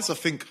form-wise, I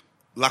think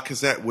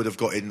Lacazette would have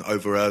got in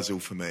over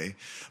Ozil for me.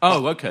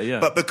 Okay, yeah.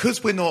 But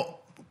because we're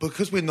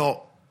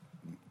not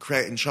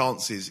creating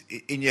chances,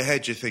 in your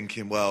head you're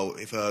thinking, well,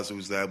 if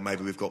Ozil's there,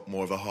 maybe we've got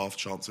more of a half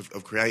chance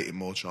of creating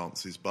more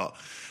chances. But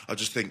I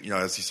just think,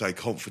 as you say,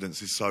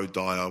 confidence is so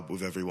dire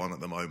with everyone at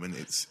the moment.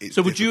 It's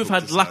so would you have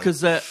had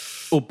Lacazette,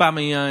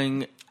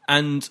 Aubameyang,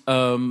 and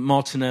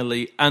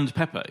Martinelli and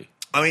Pepe?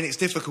 I mean, it's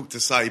difficult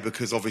to say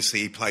because obviously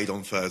he played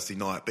on Thursday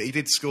night, but he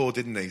did score,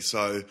 didn't he?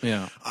 So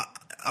yeah.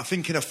 I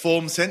think in a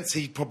form sense,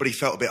 he probably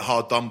felt a bit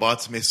hard done by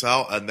to miss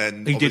out, and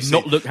then he did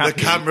not look happy. The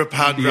camera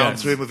panned round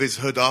to him with his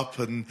hood up,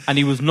 and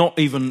he was not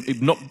even he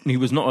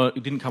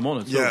didn't come on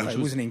at all. Yeah, he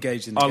wasn't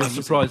engaged in the I game, was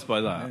surprised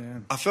by that. Yeah.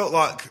 I felt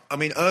like,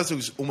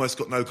 Ozil's almost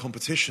got no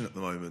competition at the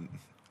moment,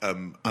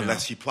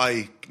 unless you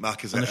play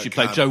Lacazette. Unless you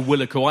play Joe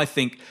Willock, who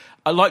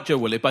I like Joe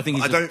Willock, but I think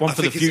he's one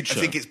for the future.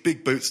 I think it's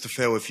big boots to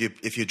fill if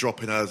you're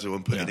dropping Ozil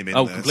and putting him in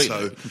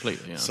there.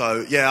 Completely. Yeah.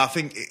 So yeah, I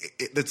think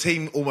the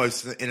team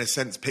almost, in a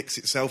sense, picks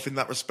itself in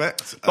that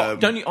respect. But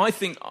don't you? I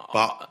think.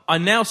 I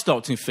now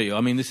start to feel.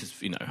 I mean, this is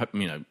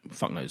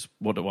fuck knows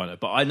what do I know.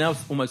 But I now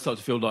almost start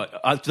to feel like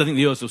I think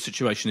the Ozil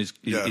situation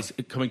is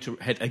coming to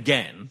head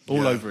again,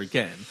 all over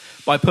again.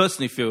 But I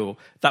personally feel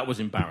that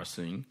was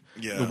embarrassing.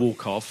 Yeah. The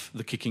walk-off,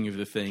 the kicking of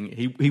the thing.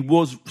 He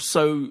was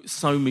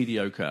so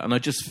mediocre. And I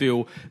just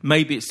feel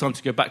maybe it's time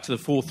to go back to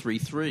the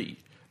 4-3-3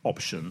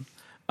 option,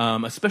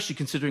 especially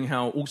considering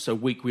how also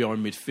weak we are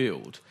in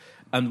midfield.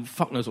 And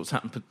fuck knows what's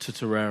happened to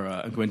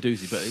Torreira and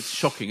Guendouzi, but it's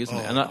shocking, isn't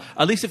it? And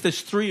at least if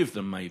there's 3 of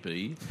them,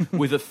 maybe,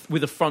 with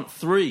a front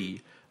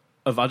 3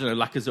 of, I don't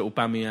know, Lacazette,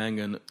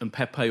 Aubameyang and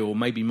Pepe, or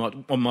maybe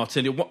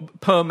Martinelli,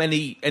 Perm,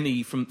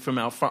 any from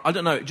our front. I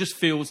don't know. I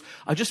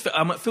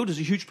feel there's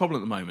a huge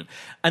problem at the moment.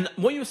 And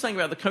what you were saying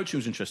about the coaching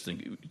was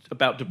interesting,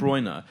 about De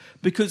Bruyne,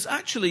 because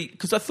I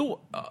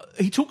thought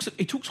he talks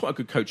quite a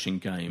good coaching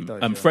game.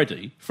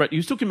 Freddie, he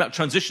was talking about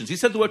transitions. He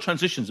said the word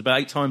transitions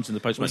about 8 times in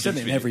the post-match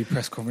interview. In every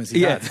press conference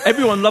he had.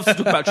 Everyone loves to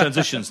talk about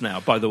transitions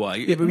now, by the way.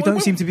 Yeah, but we don't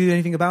seem to be doing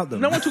anything about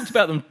them. No one talked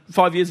about them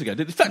 5 years ago.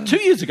 In fact,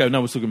 2 years ago, no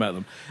one was talking about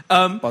them.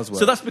 Buzzword.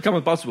 So that's become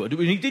a buzzword.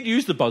 He did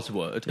use the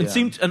buzzword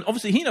and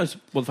obviously he knows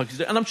what the fuck he's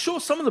doing. And I'm sure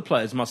some of the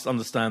players must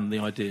understand the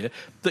idea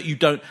that you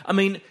don't. I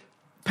mean,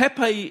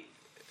 Pepe,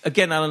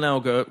 again, Alan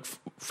Alga,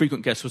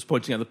 frequent guest, was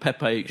pointing out that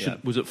Pepe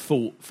was at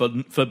fault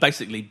for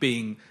basically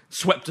being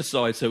swept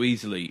aside so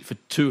easily for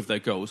 2 of their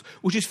goals,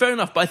 which is fair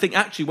enough. But I think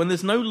actually when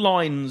there's no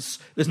lines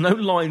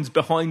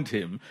behind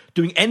him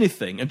doing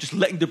anything and just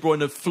letting De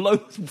Bruyne flow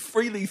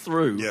freely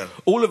through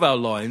all of our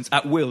lines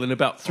at will in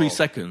about 3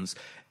 seconds,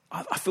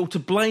 I feel to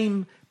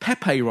blame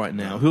Pepe right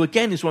now, who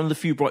again is one of the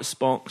few bright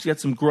sparks. He had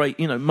some great,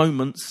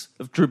 moments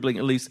of dribbling.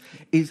 At least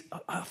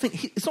I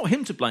think it's not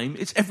him to blame;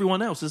 it's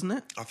everyone else, isn't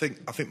it? I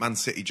think Man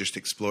City just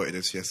exploited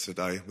us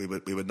yesterday. We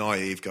were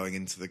naive going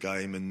into the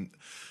game, and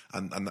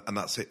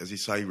that's it, as you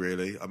say.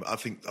 Really, I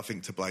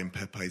think to blame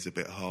Pepe is a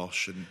bit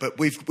harsh. But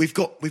we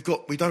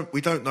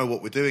don't know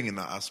what we're doing in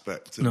that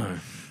aspect. And, no,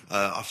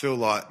 I feel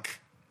like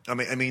I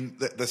mean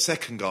the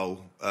second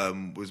goal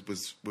was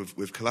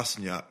with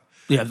Kolasinac.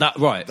 Yeah, that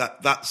right.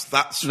 That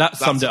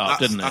summed it up,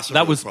 didn't it?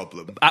 That was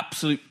problem.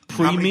 Absolute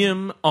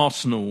premium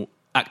Arsenal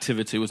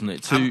activity, wasn't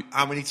it?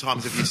 How many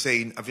times have you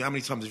seen? How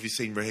many times have you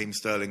seen Raheem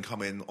Sterling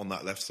come in on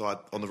that left side,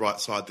 on the right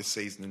side this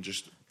season, and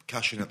just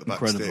cashing at the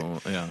back Incredible,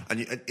 stick. yeah.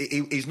 And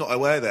he's not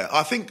aware there.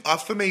 I think,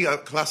 for me,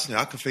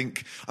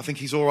 Kolasinac, I think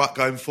he's all right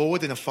going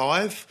forward in a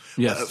 5,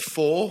 Yes. at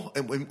 4,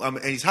 and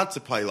he's had to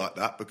play like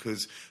that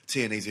because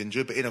Tierney's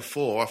injured. But in a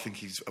 4, I think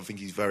he's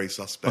very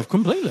suspect. Oh,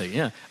 completely,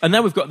 yeah. And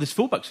now we've got this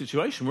fullback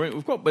situation where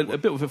we've got a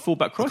bit of a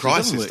fullback crisis,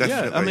 haven't we?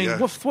 Definitely, yeah. I mean,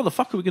 what the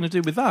fuck are we going to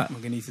do with that? We're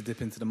going to need to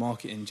dip into the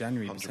market in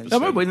January. potentially.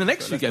 No, but in the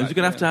next few games, we're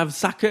going to have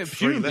Saka,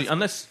 presumably,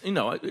 unless,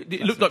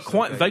 it looked like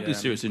quite vaguely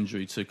serious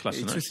injury to Kolasinac.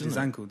 He twisted his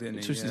ankle, didn't he?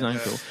 He twisted his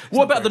ankle.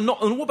 What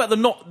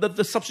about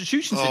the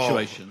substitution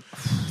situation?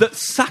 That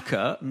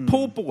Saka,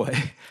 poor boy,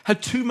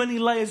 had too many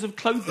layers of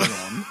clothing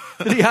on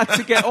that he had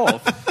to get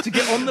off to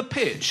get on the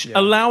pitch,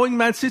 allowing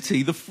Man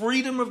City the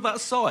freedom of that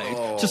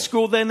side to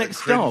score their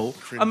next goal.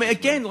 I mean,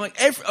 again,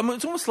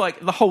 it's almost like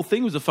the whole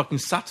thing was a fucking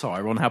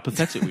satire on how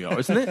pathetic we are,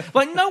 isn't it?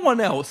 Like no one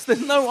else,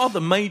 there's no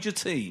other major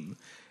team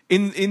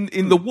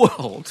in the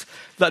world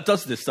that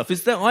does this stuff.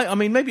 Is there? I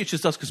mean, maybe it's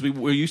just us because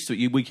we're used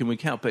to it week in,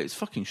 week out, but it's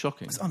fucking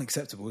shocking. It's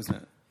unacceptable, isn't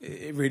it?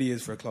 It really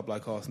is for a club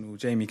like Arsenal.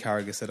 Jamie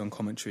Carragher said on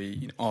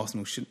commentary,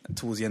 Arsenal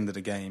towards the end of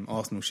the game,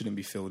 Arsenal shouldn't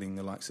be fielding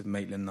the likes of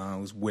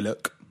Maitland-Niles,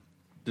 Willock.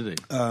 Did he?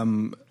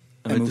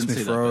 Emil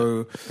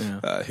Smith-Rowe,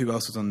 who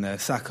else was on there?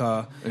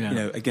 Saka,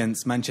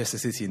 against Manchester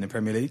City in the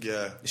Premier League.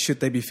 Yeah. Should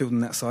they be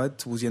fielding that side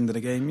towards the end of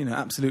the game?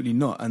 Absolutely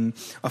not. And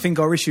I think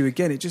our issue,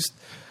 again,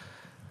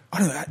 I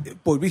don't know,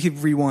 boy, we could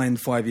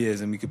rewind 5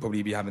 years and we could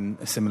probably be having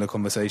a similar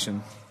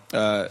conversation.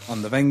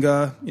 Under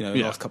Wenger,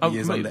 last couple of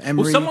years under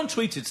Emery. Well, someone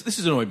tweeted, this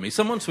has annoyed me,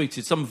 someone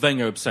tweeted some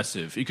Wenger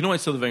obsessive. You can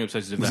always tell the Wenger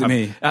obsessive. Was it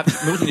me? It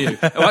wasn't you.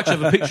 I actually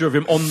have a picture of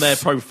him on their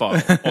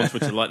profile on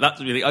Twitter. Like,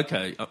 that's really,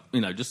 okay,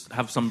 just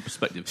have some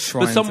perspective.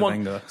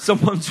 Shrine but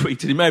someone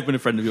tweeted, he may have been a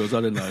friend of yours, I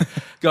don't know,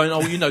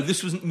 going,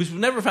 this would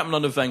never have happened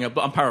under Wenger,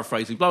 but I'm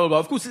paraphrasing, blah, blah, blah.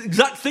 Of course, the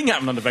exact thing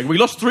happened under Wenger. We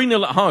lost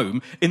 3-0 at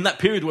home in that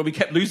period where we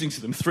kept losing to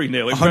them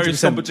 3-0 in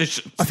various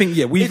competitions. I think,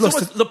 we've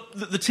lost...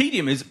 The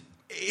tedium is...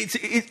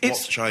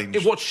 What's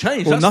changed? What's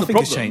changed? Well, that's nothing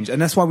the has changed,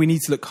 and that's why we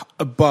need to look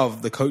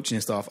above the coaching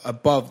staff,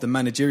 above the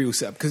managerial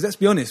setup. Because let's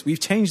be honest, we've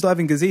changed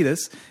Ivan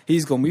Gazidis.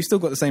 He's gone. We've still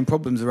got the same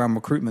problems around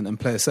recruitment and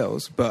player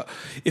sales. But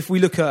if we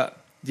look at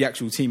the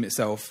actual team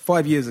itself,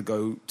 5 years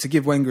ago, to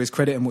give Wenger his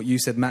credit and what you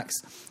said, Max,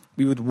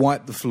 we would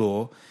wipe the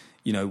floor,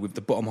 with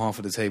the bottom half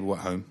of the table at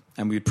home.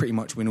 And we would pretty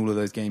much win all of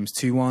those games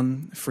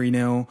 2-1,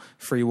 3-0,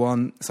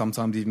 3-1,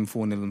 sometimes even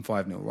 4-0 and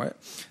 5-0, right?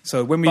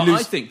 So when we lose...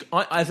 I think,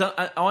 I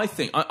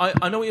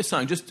know what you're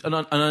saying, and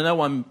I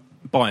know I'm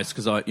biased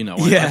because I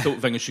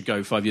thought Wenger should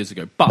go 5 years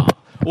ago. But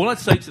all I'd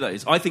say to that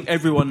is I think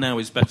everyone now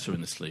is better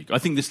in this league. I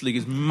think this league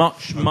is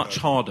much, much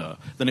harder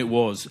than it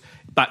was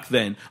back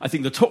then. I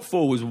think the top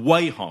 4 was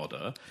way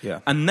harder. Yeah.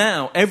 And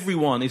now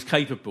everyone is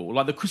capable.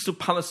 Like the Crystal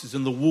Palaces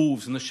and the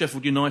Wolves and the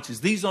Sheffield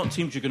Uniteds. These aren't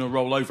teams you're going to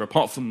roll over,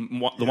 apart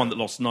from the one that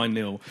lost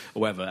 9-0 or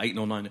whatever, 8-0,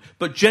 9-0.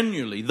 But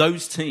genuinely,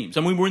 those teams,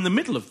 and we're in the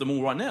middle of them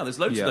all right now. There's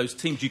loads of those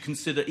teams you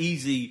consider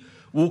easy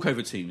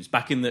walkover teams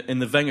back in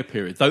the Wenger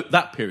period,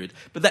 that period.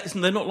 But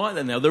they're not like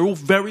that now. They're all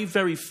very,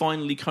 very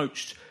finely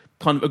coached,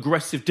 kind of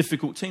aggressive,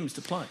 difficult teams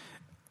to play.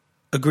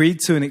 Agreed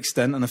to an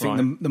extent, and I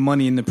think the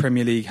money in the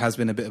Premier League has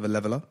been a bit of a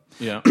leveller.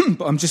 Yeah.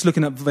 But I'm just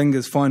looking at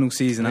Wenger's final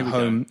season at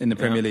home in the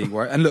Premier League,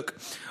 right? And look,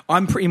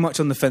 I'm pretty much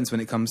on the fence when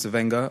it comes to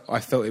Wenger. I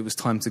felt it was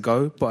time to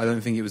go, but I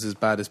don't think it was as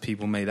bad as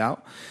people made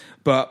out.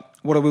 But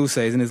what I will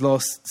say is in his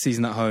last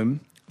season at home,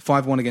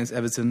 5-1 against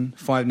Everton,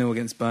 5-0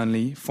 against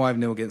Burnley,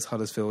 5-0 against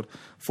Huddersfield,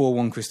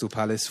 4-1 Crystal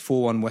Palace,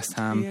 4-1 West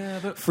Ham,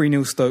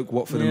 3-0 Stoke,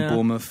 Watford and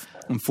Bournemouth,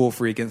 and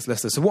 4-3 against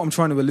Leicester. So what I'm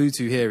trying to allude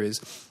to here is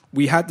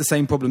we had the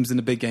same problems in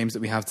the big games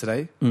that we have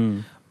today,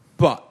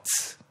 but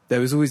there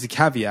was always a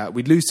caveat.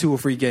 We'd lose 2 or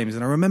 3 games.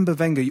 And I remember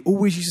Wenger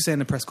always used to say in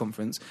the press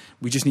conference,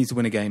 we just need to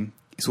win a game.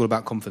 It's all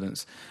about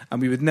confidence.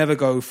 And we would never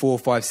go 4,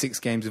 5, 6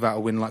 games without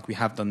a win like we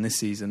have done this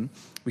season.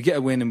 We get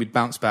a win and we'd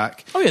bounce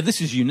back. Oh, yeah,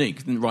 this is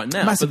unique right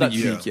now. Massively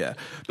unique, yeah.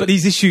 But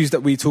these issues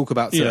that we talk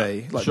about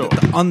today,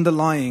 the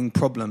underlying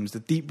problems, the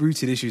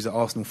deep-rooted issues at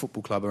Arsenal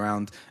Football Club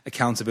around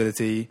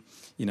accountability,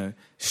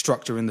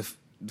 structure in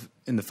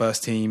the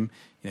first team,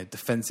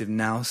 defensive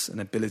nous and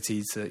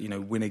ability to,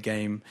 win a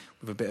game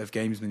with a bit of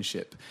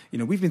gamesmanship.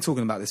 We've been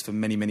talking about this for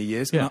many, many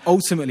years. Yeah. And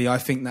ultimately, I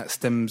think that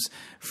stems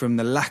from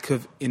the lack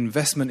of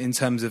investment in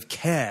terms of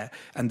care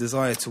and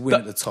desire to win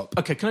at the top.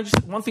 Okay, can I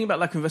just... One thing about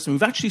lack of investment.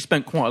 We've actually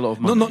spent quite a lot of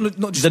money.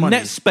 Not just the money.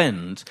 Net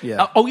spend...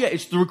 Yeah.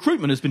 It's the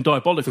recruitment has been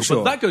diabolical. Sure.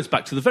 But that goes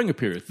back to the Wenger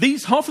period.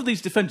 Half of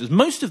these defenders,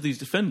 most of these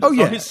defenders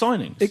are his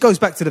signings. It goes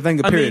back to the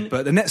Wenger period,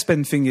 but the net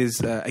spend thing is,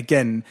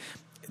 again...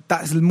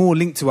 That's more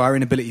linked to our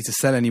inability to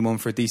sell anyone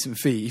for a decent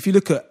fee. If you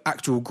look at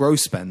actual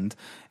gross spend,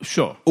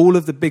 all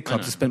of the big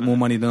clubs have spent more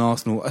money than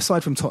Arsenal,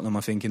 aside from Tottenham,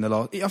 I think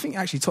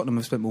actually Tottenham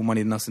have spent more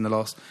money than us in the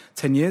last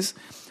 10 years.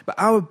 But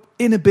our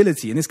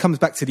inability, and this comes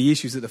back to the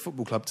issues at the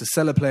football club, to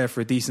sell a player for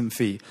a decent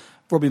fee,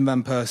 Robin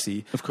Van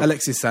Persie,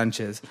 Alexis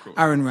Sanchez,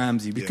 Aaron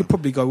Ramsey, we could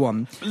probably go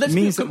on. It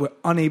means that we're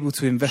unable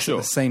to invest at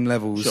the same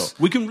levels. Sure.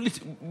 We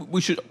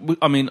should.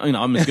 I mean,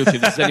 I'm as guilty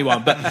of this as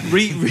anyone, but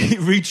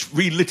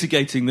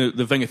relitigating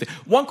the Wenger thing.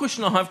 One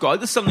question I have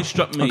got, this suddenly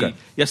struck me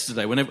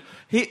yesterday.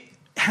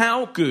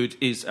 how good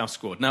is our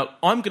squad? Now,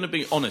 I'm going to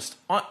be honest.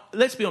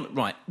 Let's be honest.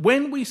 Right,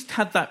 when we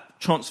had that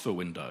transfer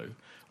window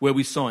where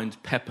we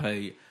signed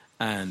Pepe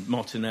and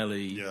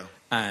Martinelli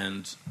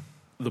and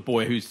the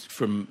boy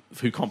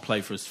who can't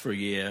play for us for a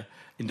year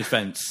in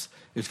defence,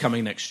 who's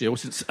coming next year.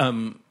 What's it?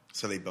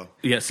 Saliba.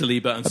 Yeah,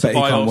 Saliba and I bet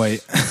he can't Ceballos.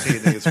 wait.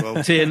 Tierney as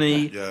well.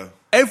 Tierney.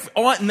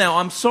 Yeah. Now,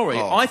 I'm sorry.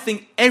 I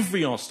think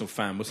every Arsenal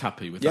fan was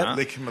happy with that.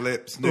 Licking my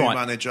lips, new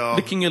manager.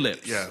 Licking your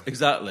lips. Yeah.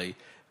 Exactly.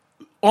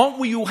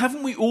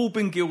 Haven't we all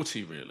been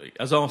guilty, really,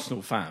 as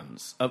Arsenal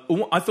fans?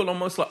 I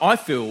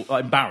feel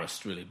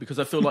embarrassed, really, because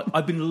I feel like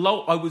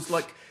I was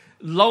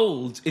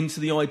lulled into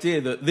the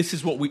idea that this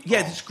is what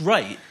it's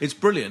great, it's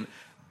brilliant.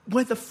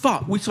 Where the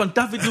fuck? We signed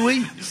David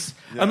Luiz.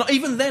 And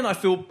even then I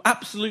feel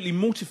absolutely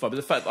mortified by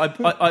the fact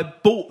that I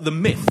bought the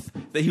myth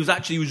that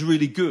he was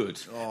really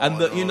good. And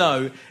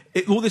that,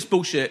 all this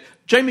bullshit.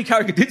 Jamie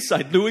Carragher did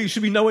say Luiz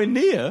should be nowhere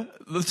near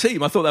the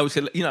team. I thought that was,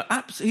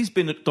 he's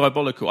been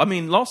diabolical. I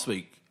mean, last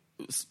week,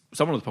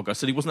 someone on the podcast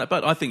said he wasn't that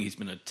bad. I think he's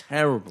been a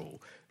terrible,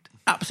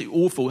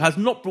 absolutely awful, has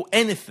not brought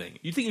anything.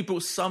 You'd think he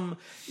brought some,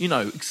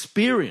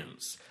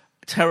 experience.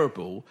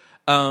 Terrible.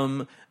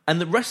 And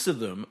the rest of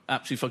them,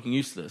 absolutely fucking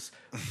useless.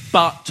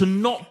 But to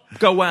not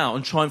go out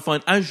and try and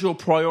find, as your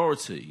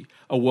priority,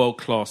 a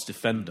world-class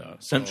defender,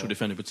 central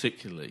defender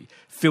particularly,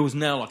 feels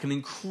now like an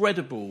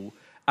incredible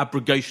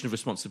abrogation of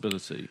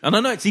responsibility. And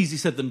I know it's easier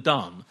said than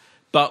done,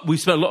 but we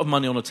spent a lot of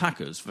money on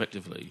attackers,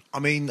 effectively. I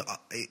mean,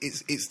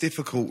 it's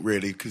difficult,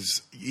 really,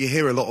 because you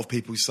hear a lot of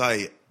people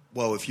say,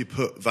 well, if you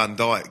put Van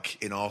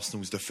Dijk in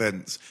Arsenal's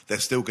defence, they're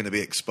still going to be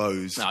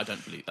exposed. No, I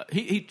don't believe that.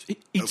 He'd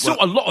sort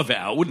a lot of it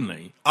out, wouldn't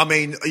he? I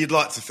mean, you'd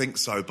like to think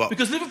so, but...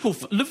 Because Liverpool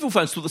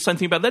fans thought the same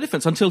thing about their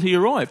defence until he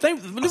arrived. The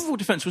Liverpool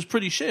defence was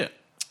pretty shit.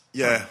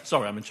 Yeah.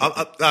 Sorry, I'm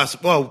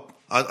interrupting.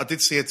 I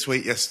did see a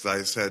tweet yesterday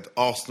that said,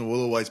 Arsenal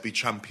will always be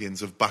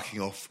champions of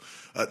backing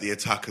off at the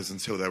attackers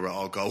until they're at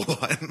our goal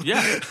line.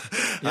 Yeah.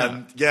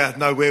 Well,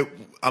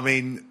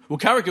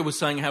 Carragher was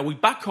saying how we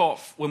back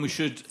off when we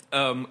should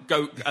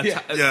go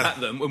attack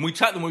them. When we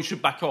attack them, we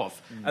should back off.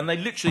 And they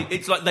literally,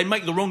 it's like they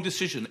make the wrong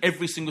decision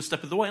every single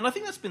step of the way. And I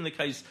think that's been the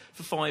case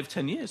for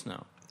 5-10 years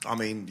now. I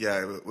mean,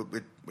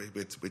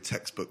 we're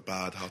textbook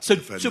bad. So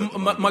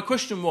my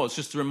question was,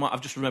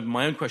 I've just remembered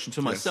my own question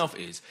to myself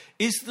is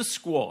the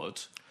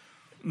squad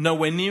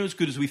nowhere near as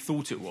good as we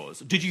thought it was?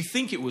 Did you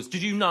think it was?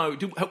 Did you know?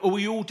 Were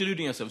we all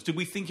deluding ourselves? Did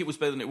we think it was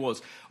better than it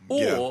was?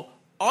 Or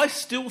I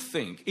still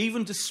think,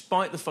 even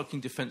despite the fucking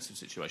defensive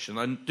situation,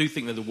 I do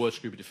think they're the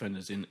worst group of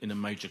defenders in a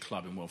major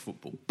club in world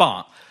football.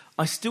 But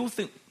I still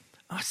think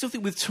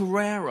with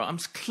Torreira, I'm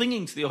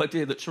clinging to the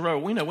idea that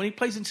Torreira, when he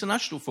plays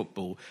international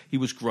football, he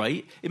was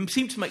great. It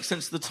seemed to make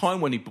sense at the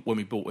time when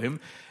we bought him.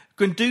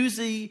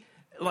 Guendouzi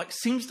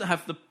seems to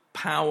have the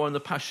power and the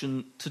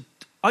passion to.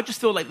 I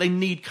just feel like they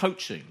need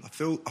coaching. I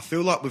feel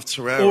like with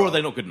Torreira... Or are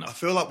they not good enough? I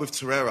feel like with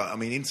Torreira,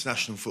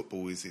 international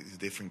football is a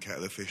different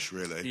kettle of fish,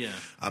 really. Yeah.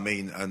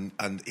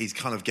 And he's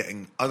kind of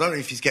getting... I don't know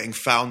if he's getting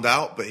found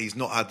out, but he's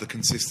not had the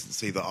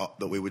consistency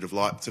that we would have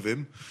liked of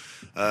him.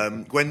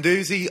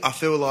 Guendouzi, I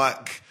feel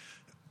like...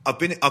 I've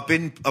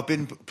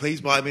been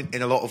pleased by him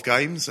in a lot of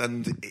games,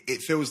 and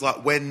it feels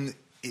like when...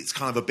 It's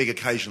kind of a big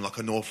occasion, like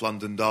a North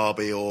London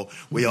derby, or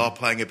we are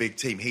playing a big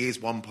team. He is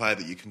one player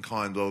that you can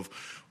kind of,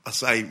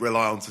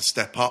 rely on to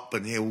step up,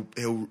 and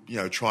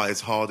he'll try his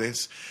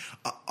hardest.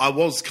 I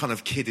was kind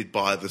of kidded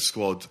by the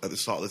squad at the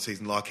start of the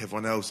season, like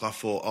everyone else. I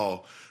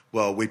thought,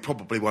 we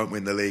probably won't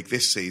win the league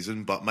this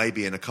season, but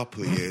maybe in a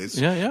couple of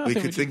years we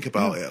could think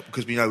about it.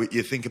 Because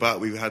you think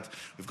about it,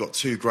 we've got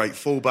two great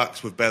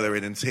fullbacks with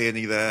Bellerin and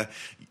Tierney there.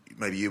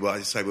 Maybe you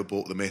might say we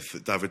bought the myth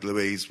that David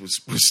Luiz was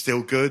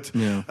still good.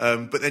 Yeah.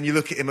 But then you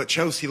look at him at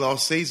Chelsea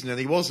last season and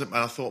he wasn't. And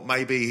I thought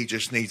maybe he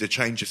just needs a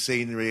change of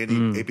scenery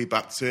and he'd be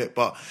back to it.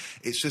 But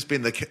it's just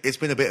been it's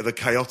been a bit of a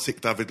chaotic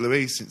David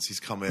Luiz since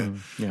he's come here.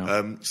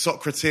 Yeah.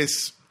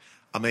 Socrates,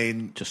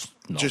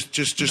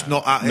 just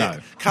not at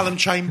it. Callum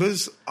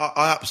Chambers,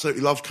 I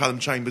absolutely love Callum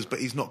Chambers, but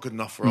he's not good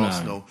enough for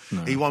Arsenal.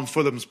 No. He won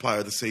Fulham's Player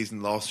of the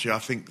Season last year. I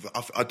think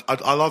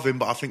I love him,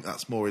 but I think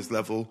that's more his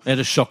level. He had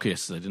a shock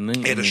yesterday, didn't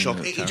he? He had a shock.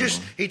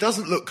 He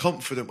doesn't look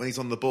confident when he's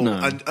on the ball. No.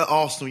 And at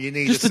Arsenal, you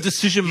need the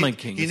decision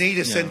making. You need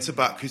a centre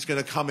back who's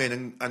going to come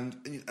in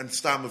and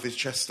stand with his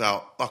chest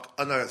out. Like,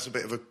 I know it's a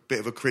bit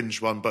of a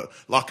cringe one, but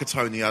like a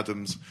Tony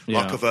Adams,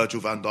 like a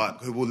Virgil van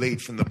Dijk, who will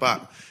lead from the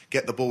back,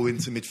 get the ball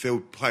into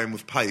midfield, playing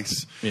with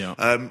pace. Yeah.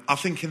 I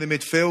think in the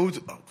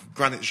midfield,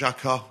 Granit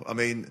Xhaka.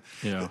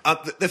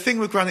 The thing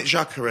with Granit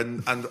Xhaka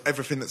and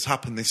everything that's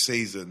happened this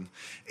season,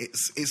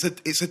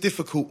 it's a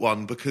difficult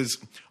one, because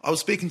I was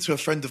speaking to a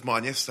friend of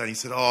mine yesterday and he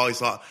said,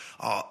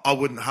 I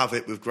wouldn't have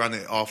it with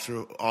Granit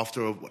after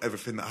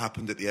everything that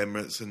happened at the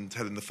Emirates and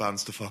telling the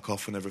fans to fuck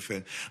off and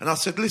everything. And I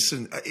said,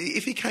 listen,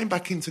 if he came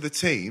back into the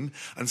team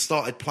and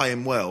started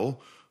playing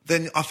well,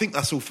 then I think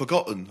that's all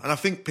forgotten, and I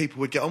think people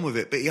would get on with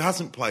it. But he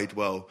hasn't played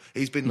well.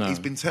 He's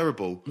been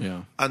terrible.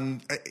 Yeah.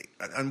 And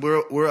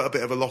we're at a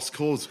bit of a lost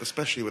cause,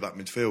 especially with that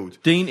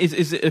midfield. Dean,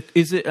 is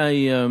it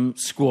a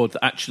squad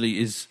that actually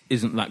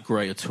isn't that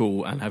great at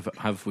all, and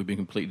have we been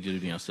completely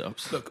deluding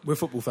ourselves? Look, we're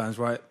football fans,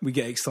 right? We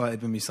get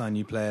excited when we sign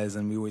new players,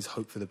 and we always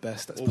hope for the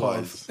best. That's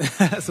Always.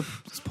 that's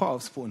part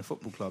of supporting a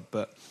football club.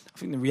 But I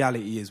think the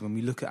reality is, when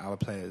we look at our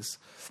players,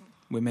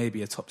 we're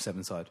maybe a top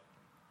 7 side.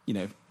 You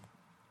know,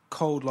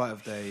 cold light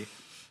of day,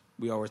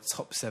 we are a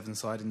top 7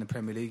 side in the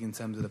Premier League in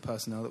terms of the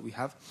personnel that we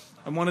have.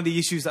 And one of the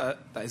issues that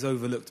is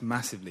overlooked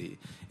massively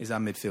is our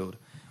midfield,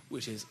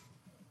 which is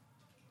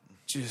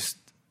just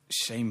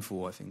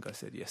shameful, I think I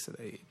said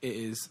yesterday. It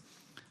is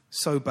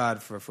so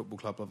bad for a football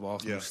club of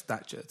Arsenal's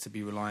stature to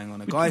be relying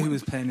on a guy who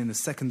was playing in the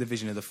 2nd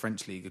division of the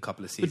French league a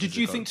couple of seasons But did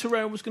you ago. think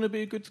Terrell was going to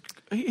be a good...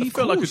 He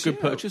felt like a good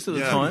purchase at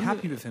the time. I'm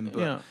happy with him,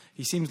 but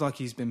he seems like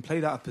he's been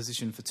played out of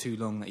position for too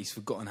long that he's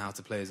forgotten how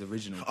to play his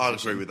original I'll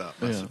position. agree with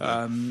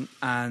that.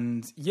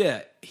 And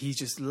he's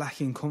just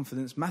lacking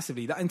confidence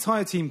massively. That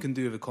entire team can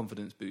do with a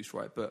confidence boost,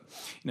 right? But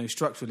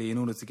structurally, in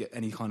order to get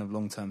any kind of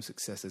long-term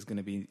success, there's going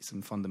to be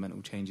some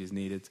fundamental changes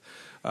needed.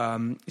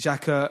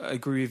 Xhaka, I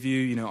agree with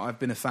you. I've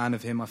been a fan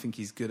of him. I think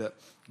he's good at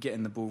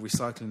getting the ball,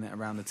 recycling it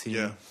around the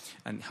team,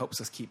 and helps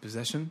us keep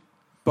possession.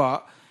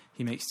 But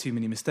he makes too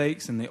many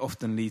mistakes, and they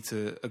often lead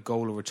to a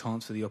goal or a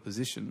chance for the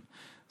opposition.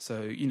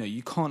 So,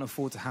 you can't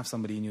afford to have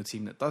somebody in your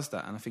team that does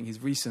that. And I think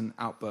his recent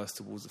outburst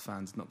towards the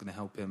fans is not going to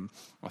help him.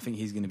 I think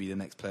he's going to be the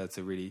next player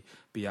to really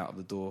be out of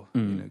the door,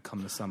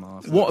 come the summer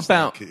after. What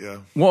about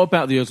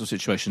the Ozil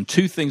situation?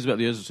 2 things about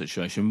the Ozil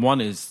situation. One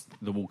is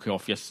the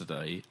walk-off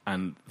yesterday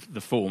and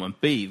the form. And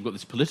B, we've got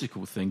this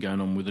political thing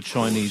going on with the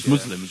Chinese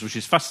Muslims, which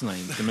is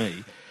fascinating to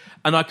me.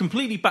 And I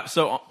completely back...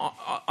 So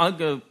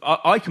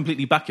I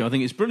completely back him. I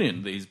think it's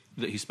brilliant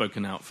that he's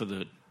spoken out for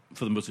the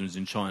Muslims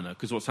in China,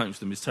 because what's happening to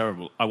them is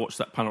terrible. I watched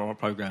that Panorama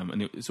programme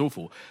and it's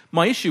awful.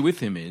 My issue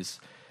with him is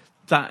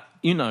that,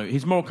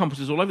 his moral compass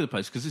is all over the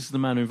place, because this is the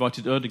man who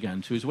invited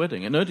Erdogan to his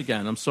wedding. And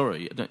Erdogan, I'm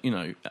sorry,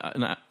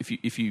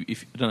 if you I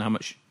don't know how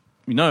much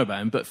you know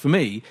about him, but for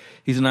me,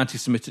 he's an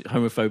anti-Semitic,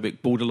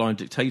 homophobic, borderline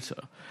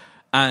dictator.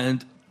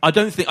 And I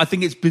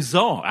think it's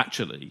bizarre,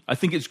 actually. I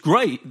think it's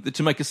great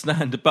to make a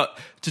stand, but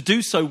to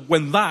do so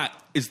when that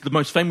is the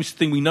most famous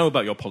thing we know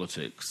about your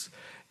politics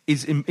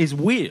is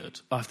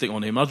weird, I think,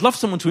 on him. I'd love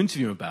someone to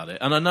interview him about it.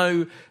 And I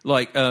know,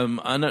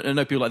 I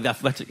know people like The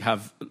Athletic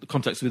have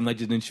contacts with him. They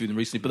did an interview with him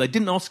recently, but they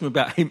didn't ask him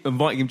about him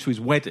inviting him to his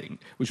wedding,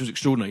 which was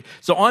extraordinary.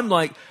 So I'm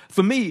like,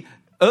 for me,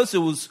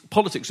 Ozil's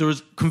politics are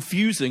as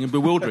confusing and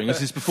bewildering as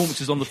his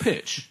performances on the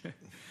pitch.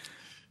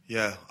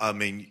 Yeah, I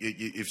mean,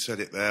 you've said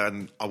it there,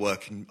 and I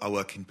work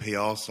in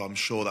PR, so I'm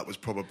sure that was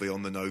probably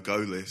on the no-go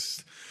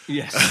list.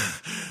 Yes.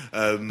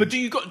 But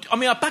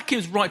I back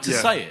his right to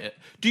say it.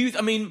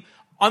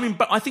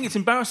 I think it's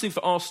embarrassing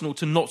for Arsenal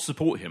to not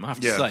support him, I have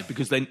to say,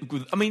 because do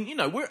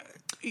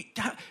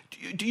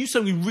you say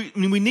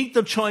we need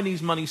the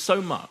Chinese money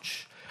so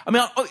much?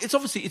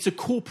 It's a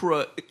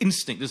corporate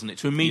instinct, isn't it,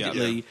 to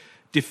immediately...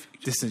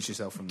 distance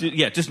yourself from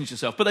that. Distance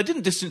yourself. But they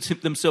didn't distance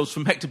themselves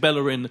from Hector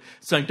Bellerin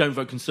saying don't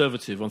vote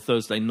Conservative on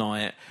Thursday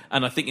night.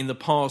 And I think in the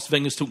past,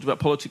 Wenger's talked about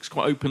politics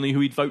quite openly,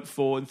 who he'd vote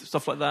for and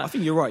stuff like that. I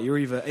think you're right. You're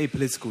either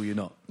apolitical or you're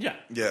not. Yeah.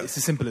 It's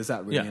as simple as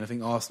that, really. Yeah. And I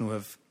think Arsenal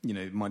have,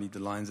 muddied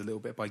the lines a little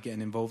bit by getting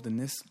involved in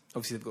this.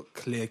 Obviously, they've got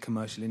clear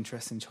commercial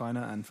interests in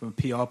China. And from a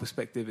PR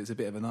perspective, it's a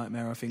bit of a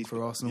nightmare, I think,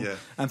 for Arsenal. Yeah.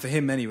 And for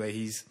him, anyway,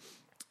 he's...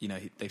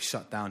 they've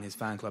shut down his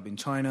fan club in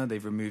China.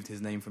 They've removed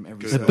his name from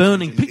every... They're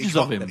burning pictures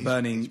of him. They're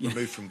burning... He's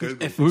removed from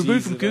Google.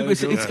 Removed from Google.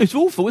 It's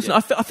awful, isn't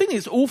it? I think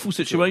it's an awful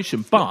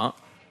situation, but...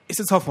 It's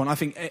a tough one. I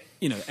think,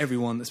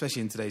 everyone,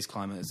 especially in today's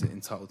climate, is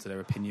entitled to their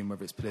opinion,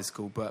 whether it's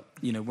political. But,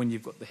 when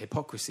you've got the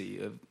hypocrisy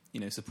of,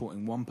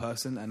 supporting one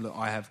person, and look,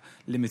 I have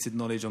limited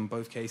knowledge on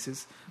both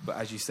cases, but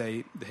as you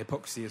say, the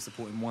hypocrisy of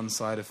supporting one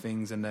side of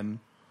things and then,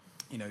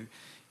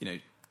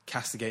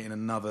 castigating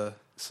another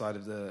side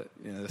of the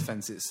the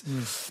fence.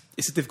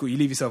 It's difficult. You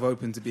leave yourself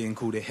open to being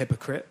called a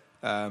hypocrite,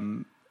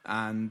 and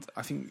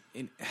I think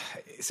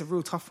it's a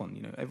real tough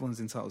one. Everyone's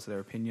entitled to their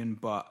opinion,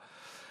 but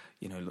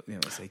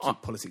let's say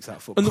keep politics out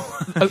of football.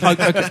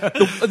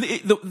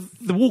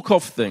 The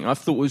walk-off thing, I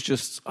thought was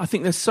just. I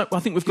think we've got.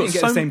 He didn't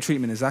get the same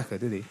treatment as Xhaka,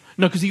 did he?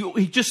 No, because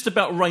he just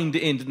about reined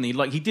it in, didn't he?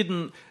 Like he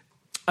didn't.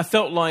 I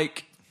felt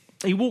like.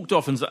 He walked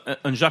off and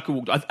Xhaka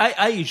walked off.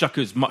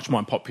 Xhaka's much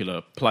more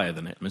popular player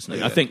than him, isn't he?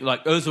 Yeah. I think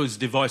Ozil is a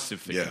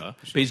divisive figure,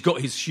 but he's got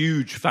his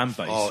huge fan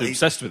base who's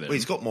obsessed with him. Well,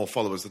 he's got more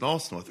followers than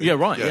Arsenal, I think. Yeah,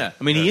 right, yeah.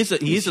 I mean, he's an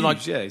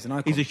icon. He's an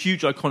icon. He's a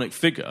huge iconic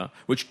figure,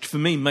 which for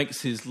me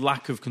makes his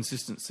lack of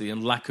consistency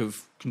and lack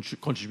of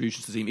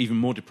contributions to the team even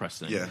more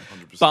depressing. Yeah,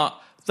 100%.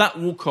 But that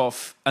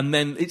walk-off, and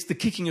then it's the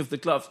kicking of the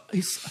glove.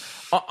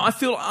 I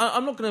feel...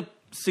 I'm not going to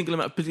single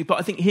him out particularly, but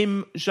I think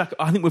Xhaka...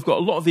 I think we've got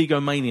a lot of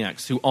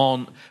egomaniacs who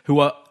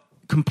are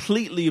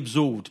completely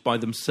absorbed by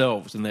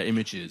themselves and their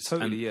images.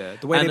 Totally, yeah.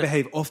 The way they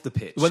behave off the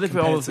pitch. The way they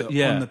behave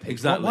on the pitch.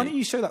 Exactly. Why don't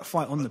you show that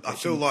fight on the pitch? I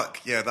feel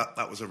like,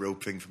 that was a real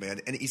thing for me.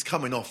 And he's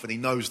coming off and he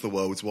knows the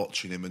world's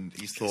watching him and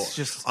he's thought,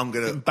 I'm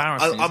going to...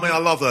 embarrassing. I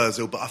love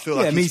Ozil, but I feel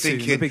like he's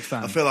thinking... I'm a big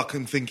fan. I feel like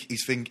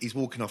he's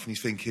walking off and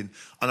he's thinking,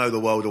 I know the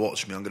world are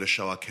watching me, I'm going to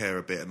show I care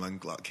a bit and then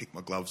kick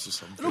my gloves or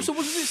something. And also,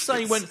 what does it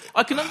say when...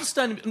 I can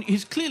understand him.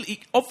 He's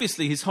clearly...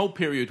 Obviously, his whole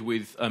period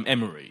with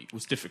Emery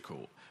was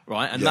difficult.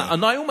 Right,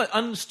 and I almost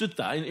understood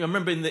that. I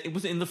remember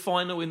was it in the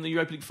final, in the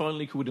Europa League final,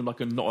 he called him like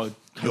You're not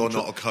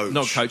a coach.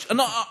 Not a coach. And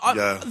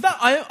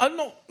I'm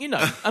not,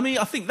 I mean,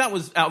 I think that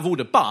was out of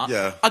order, but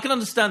I can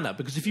understand that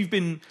because if you've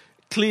been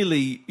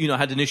clearly,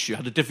 had an issue,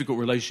 had a difficult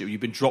relationship,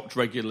 you've been dropped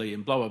regularly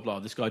and blah, blah, blah,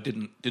 this guy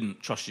didn't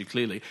trust you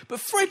clearly. But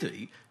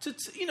Freddie,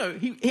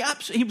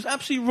 he was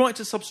absolutely right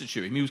to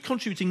substitute him. He was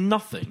contributing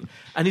nothing.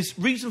 And his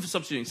reason for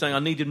substituting, saying I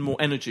needed more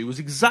energy, was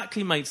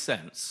exactly made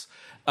sense.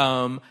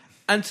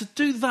 And to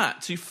do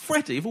that to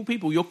Freddie, of all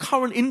people, your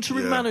current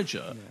interim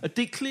manager,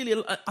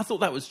 clearly, I thought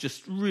that was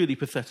just really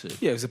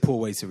pathetic. Yeah, it was a poor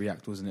way to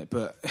react, wasn't it?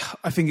 But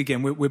I think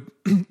again,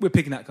 we're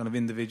picking out kind of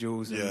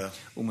individuals and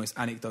almost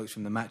anecdotes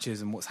from the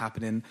matches and what's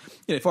happening.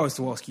 If I was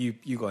to ask you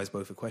guys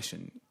both a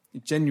question,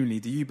 genuinely,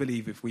 do you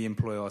believe if we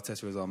employ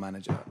Arteta as our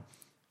manager,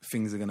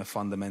 things are going to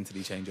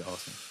fundamentally change at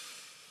Arsenal?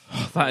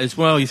 That is,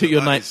 well, you think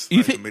your name... That's a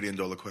 $1 million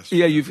question.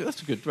 Yeah,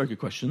 that's a very good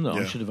question that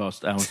I should have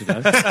asked hours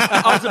ago.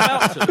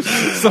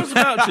 I was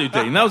about to,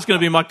 Dean. That was going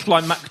to be my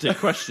climactic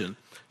question.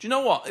 Do you know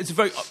what? It's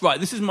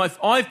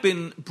I've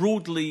been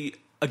broadly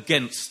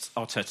against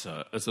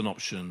Arteta as an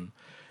option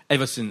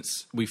ever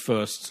since we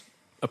first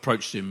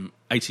approached him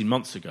 18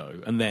 months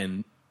ago and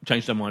then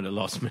changed our mind at the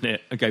last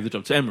minute and gave the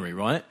job to Emery,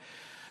 right?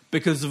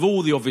 Because of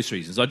all the obvious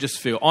reasons, I just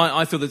feel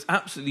I feel there's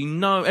absolutely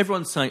no.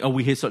 Everyone's saying, "Oh,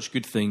 we hear such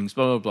good things."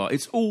 Blah blah blah.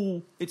 It's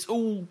all.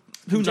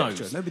 Who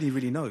knows? Nobody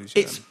really knows.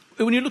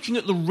 When you're looking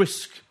at the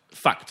risk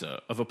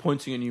factor of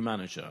appointing a new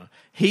manager,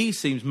 he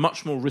seems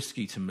much more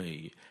risky to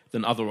me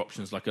than other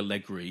options like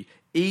Allegri.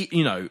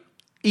 Even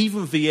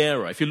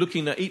Vieira. If you're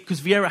looking at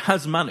because Vieira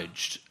has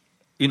managed,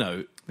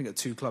 I think at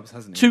 2 clubs,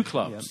 hasn't he? 2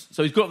 clubs,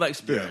 so he's got that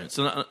experience.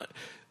 Yeah. And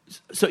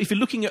so if you're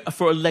looking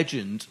for a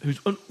legend who's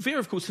Vieira,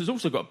 of course, has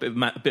also got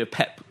a bit of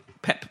pep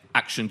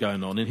action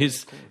going on in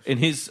his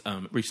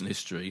recent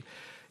history.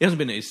 He hasn't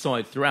been at his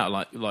side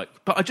throughout,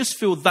 but I just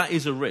feel that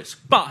is a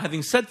risk. But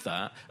having said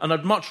that, and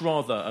I'd much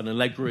rather an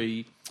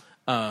Allegri,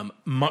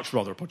 much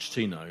rather a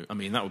Pochettino. I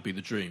mean, that would be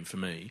the dream for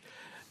me.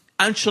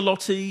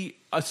 Ancelotti,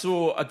 I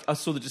saw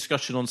the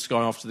discussion on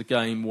Sky after the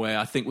game where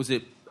I think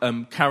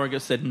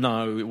Carragher said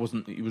no, it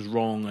wasn't, he was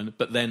wrong,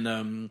 but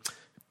then.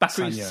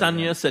 Bakary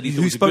Sagna said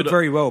he spoke good,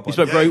 very well. He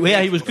spoke very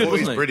well. He was good,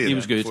 wasn't he? Brilliant. He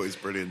was good. I thought he was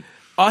brilliant.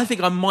 I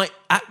think I might.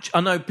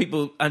 I know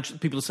people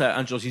say at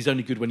Angelos he's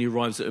only good when he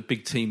arrives at a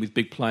big team with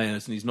big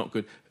players, and he's not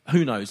good.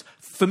 Who knows?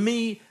 For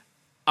me,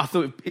 I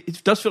thought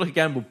it does feel like a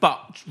gamble.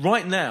 But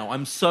right now, I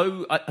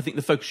think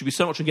the focus should be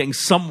so much on getting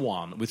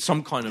someone with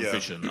some kind of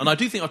vision, and I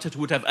do think Arteta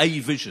would have a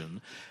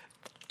vision.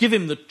 Give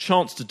him the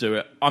chance to do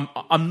it.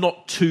 I'm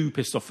not too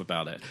pissed off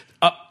about it.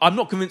 I'm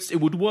not convinced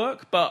it would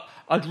work, but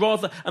I'd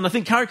rather... And I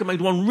think Carragher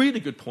made one really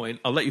good point.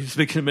 I'll let you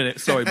speak in a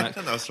minute. Sorry, Max.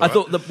 No, I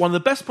thought that one of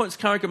the best points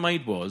Carragher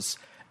made was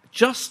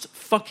just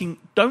fucking...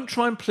 Don't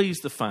try and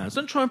please the fans.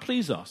 Don't try and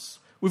please us.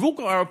 We've all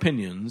got our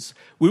opinions.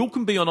 We all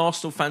can be on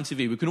Arsenal Fan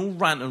TV. We can all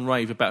rant and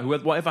rave about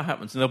whatever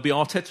happens. And there'll be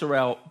Arteta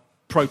out...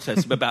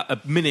 protests about a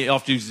minute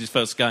after he uses his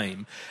first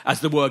game, as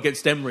there were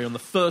against Emery on the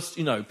first,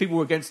 people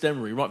were against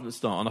Emery right at the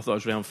start, and I thought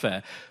it was really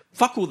unfair.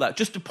 Fuck all that.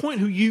 Just appoint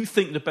who you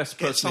think the best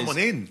person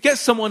is. Get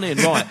someone in,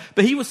 right.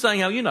 But he was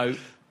saying how,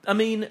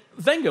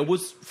 Wenger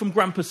was from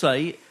Grand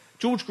Passé,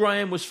 George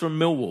Graham was from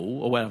Millwall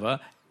or whatever,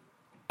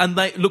 and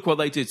look what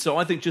they did. So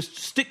I think just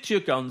stick to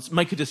your guns,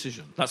 make a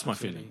decision. That's my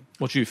feeling.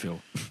 What do you feel?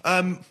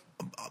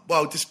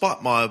 Well,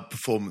 despite my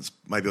performance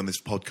maybe on this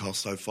podcast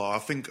so far, I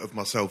think of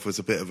myself as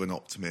a bit of an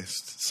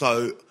optimist.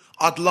 So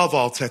I'd love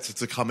Arteta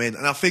to come in,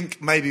 and I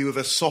think maybe with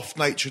a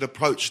soft-natured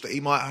approach that he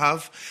might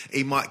have,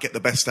 he might get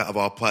the best out of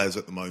our players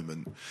at the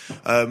moment.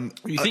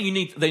 You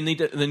think they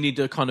need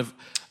a kind of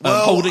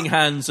holding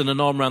hands and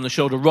an arm around the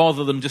shoulder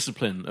rather than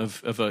discipline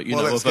of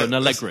an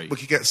Allegri? We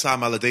could get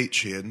Sam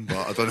Allardyce in, but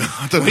I don't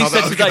know. He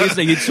said today, isn't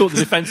he? He'd sort the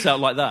defence out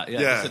like that.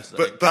 Yeah,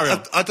 but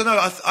I don't know.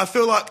 I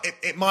feel like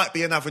it might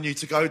be an avenue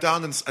to go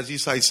down, and as you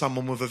say,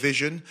 someone with a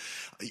vision.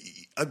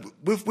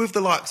 With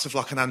the likes of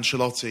like an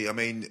Ancelotti, I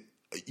mean,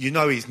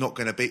 he's not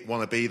going to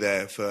want to be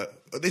there for...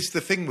 This is the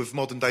thing with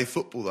modern day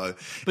football, though.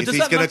 But if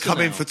he's going to come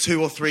in for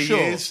 2 or 3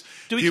 years,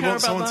 do you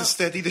want someone to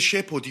steady the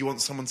ship, or do you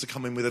want someone to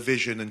come in with a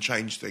vision and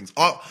change things?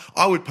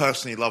 I would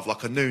personally love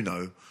like a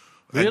Nuno.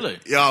 Really?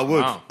 Yeah, I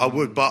would. Wow. I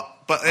would, but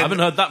I haven't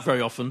heard that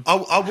very often.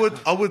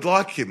 I would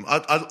like him.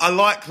 I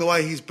like the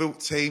way he's built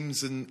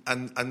teams and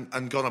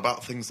gone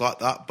about things like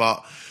that,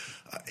 but...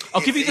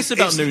 I'll give you this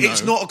about Nuno.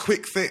 It's not a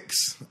quick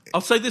fix.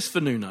 I'll say this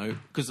for Nuno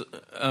because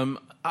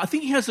I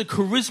think he has a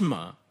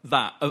charisma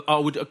that I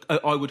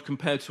would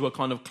compare to a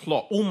kind of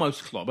Klopp,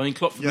 almost Klopp. I mean,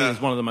 Klopp for me is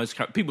one of the most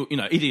people.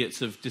 Idiots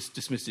have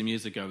dismissed him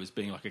years ago as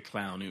being like a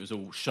clown. It was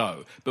all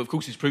show, but of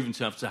course he's proven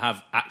to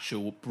have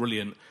actual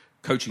brilliant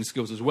coaching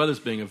skills as well as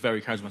being a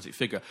very charismatic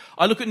figure.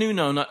 I look at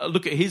Nuno and I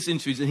look at his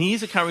interviews, and he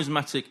is a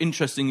charismatic,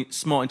 interesting,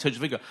 smart,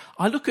 intelligent figure.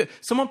 I look at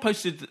someone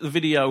posted the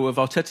video of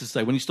Arteta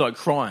today when he started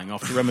crying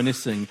after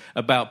reminiscing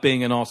about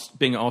being at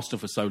Arsenal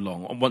for so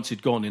long, and once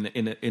he'd gone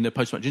in a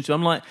post-match interview.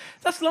 I'm like,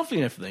 that's lovely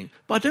and everything,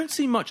 but I don't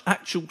see much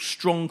actual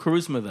strong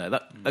charisma there.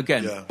 That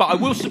again, but I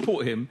will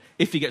support him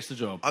if he gets the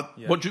job.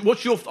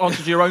 What's your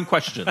answer to your own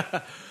question?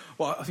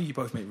 Well, I think you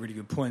both make really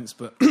good points,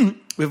 but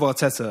with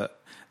Arteta,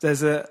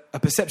 there's a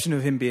perception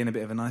of him being a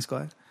bit of a nice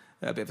guy,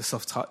 a bit of a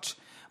soft touch.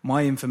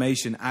 My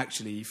information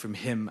actually from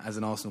him as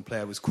an Arsenal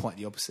player was quite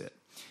the opposite.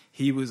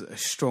 He was a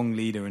strong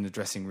leader in the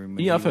dressing room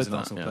when he was an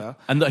Arsenal player.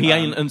 And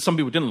and some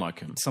people didn't like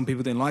him. Some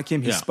people didn't like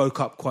him. He spoke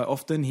up quite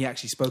often. He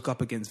actually spoke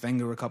up against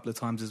Wenger a couple of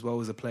times as well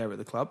as a player at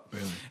the club.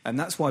 Really? And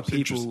that's why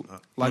people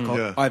like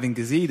Ivan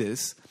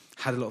Gazidis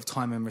had a lot of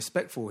time and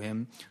respect for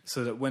him,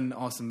 so that when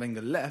Arsene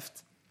Wenger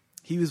left,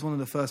 he was one of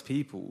the first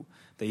people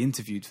they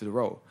interviewed for the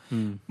role.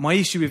 My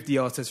issue with the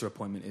Arteta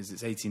appointment is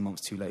it's 18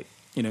 months too late.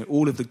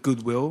 All of the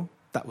goodwill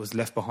that was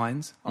left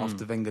behind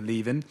after Wenger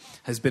leaving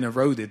has been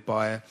eroded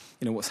by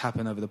what's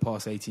happened over the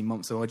past 18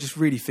 months. So I just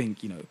really think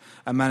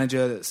a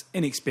manager that's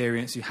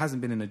inexperienced, who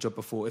hasn't been in a job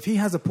before, if he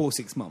has a poor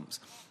 6 months,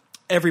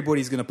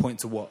 everybody's going to point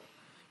to what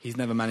he's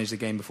never managed a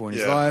game before in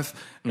his life,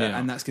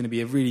 and that's going to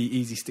be a really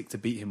easy stick to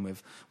beat him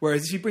with.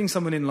 Whereas if you bring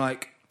someone in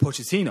like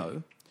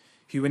Pochettino,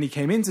 who when he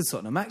came into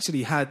Tottenham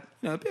actually had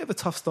a bit of a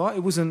tough start. It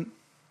wasn't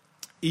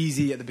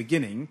easy at the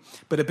beginning,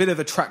 but a bit of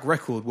a track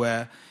record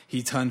where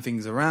he turned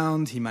things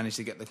around. He managed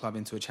to get the club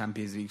into a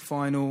Champions League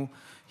final.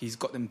 He's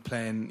got them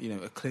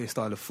playing a clear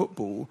style of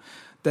football.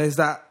 There's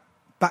that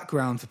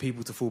background for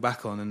people to fall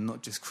back on and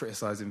not just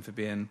criticise him for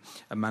being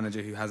a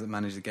manager who hasn't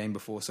managed a game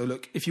before. So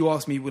look, if you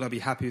ask me, would I be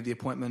happy with the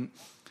appointment?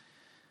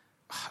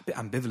 A bit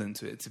ambivalent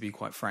to it, to be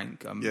quite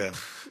frank.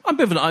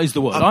 Ambivalent is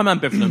the word. I'm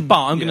ambivalent, but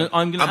I'm gonna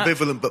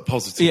ambivalent but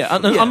positive. Yeah,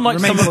 and unlike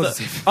some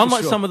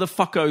of the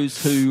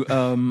fuckos who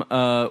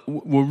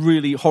were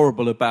really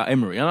horrible about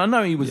Emery, and I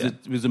know he was a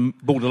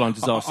borderline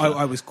disaster.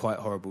 I was quite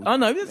horrible. I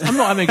know. I'm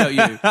not having a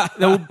go at you.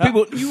 There were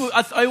people.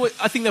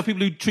 I think there were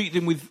people who treated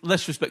him with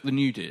less respect than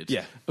you did.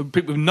 Yeah,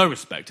 people with no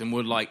respect and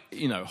were like,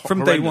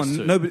 from day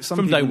one.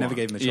 Some people never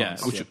gave him a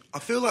chance. Yeah. I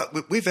feel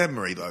like with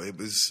Emery though, it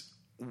was.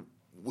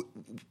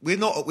 We're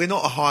not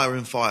a hire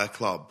and fire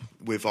club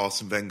with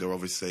Arsene Wenger,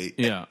 obviously.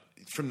 Yeah.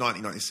 From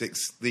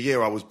 1996, the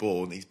year I was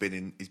born, he's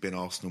been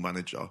Arsenal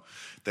manager.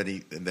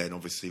 Then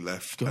obviously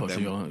left. God,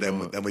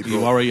 then we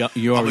brought.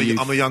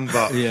 I'm a young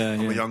buck.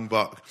 I'm a young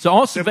buck. So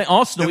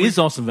Arsenal is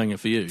Arsene Wenger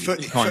for you,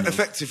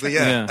 effectively,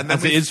 yeah. And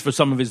as it is for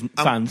some of his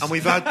fans. And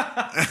we've had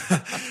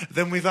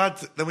then we've had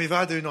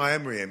Unai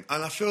Emery in,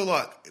 and I feel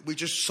like we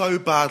just so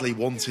badly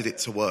wanted it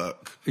to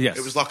work. Yes.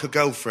 It was like a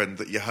girlfriend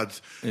that you had,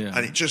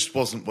 and it just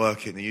wasn't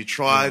working. And you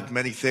tried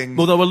many things.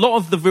 Well, there were a lot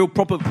of the real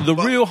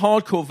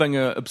hardcore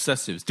Wenger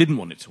obsessives didn't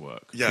want it to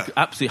work. Yeah,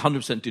 absolutely,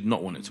 100% did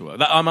not want it to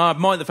work. I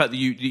admire the fact that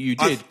you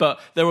did, but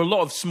there were a lot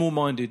of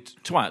small-minded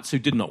twats who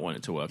did not want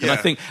it to work. And I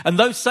think, and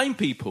those same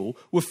people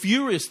were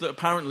furious that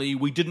apparently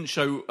we didn't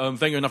show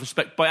Wenger enough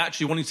respect by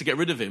actually wanting to get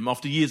rid of him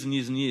after years and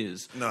years and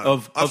years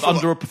of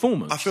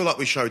underperformance. I feel like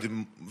we showed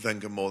him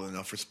Wenger more than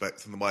enough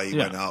respect in the way he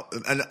went out,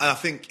 and I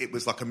think it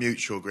was like a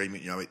mutual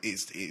agreement.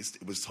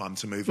 It was time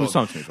to move on.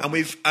 Time to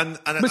move on.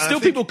 And but still,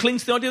 people cling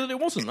to the idea that it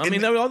wasn't. I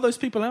mean, there are those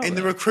people out there. In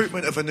the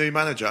recruitment of a new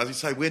manager, as you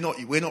say, we're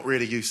not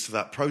really used to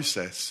that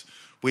process.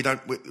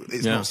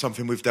 It's not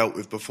something we've dealt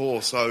with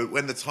before. So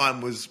when the time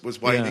was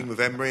waning with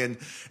Emery, and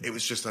it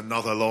was just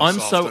another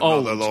loss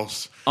another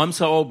loss. I'm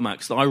so old,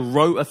 Max, that I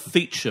wrote a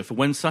feature for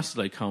when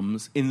Saturday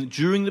comes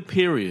during the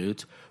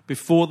period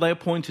before they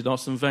appointed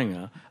Arsene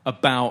Wenger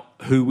about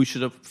who we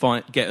should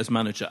get as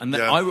manager. And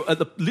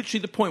literally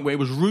the point where it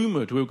was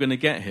rumoured we were going to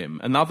get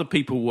him, and other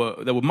people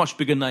there were much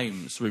bigger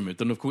names rumoured.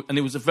 And of course,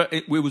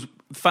 and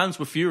fans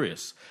were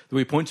furious that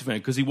we appointed Wenger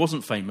because he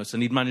wasn't famous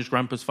and he'd managed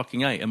Grampus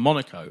fucking 8 and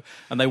Monaco,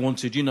 and they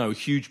wanted a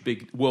huge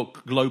big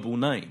global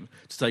name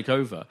to take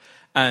over.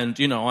 And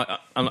it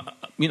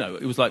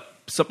was like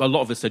a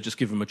lot of us said just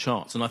give him a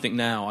chance, and I think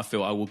now I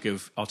feel I will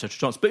give Arteta a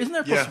chance. But isn't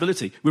there a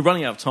possibility? We're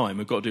running out of time.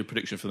 We've got to do a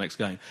prediction for the next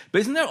game.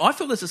 But isn't there? I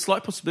feel there's a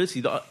slight possibility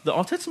that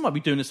Arteta might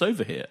be doing this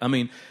over here. I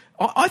mean,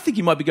 I think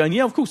he might be going,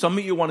 of course, I'll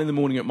meet you at 1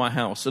 a.m. at my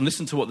house and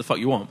listen to what the fuck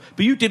you want.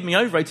 But you did me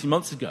over 18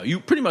 months ago. You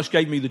pretty much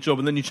gave me the job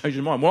and then you changed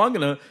your mind. Well, I'm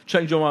going to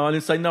change your mind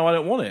and say, no, I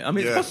don't want it. I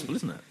mean, it's possible,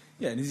 isn't it?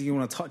 Yeah, and is he going to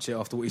want to touch it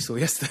after what he saw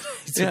yesterday?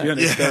 To be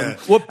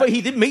honest, well, but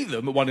he did meet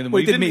them at 1 a.m.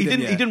 He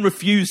didn't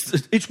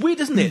refuse. It's weird,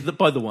 isn't it? That,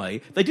 by the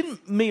way, they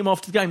didn't meet him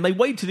after the game. They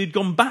waited till he'd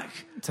gone back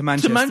to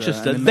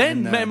Manchester,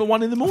 then met him at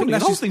 1 a.m. The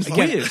whole thing's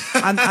weird.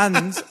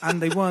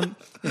 And they weren't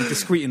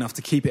discreet enough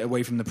to keep it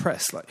away from the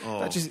press.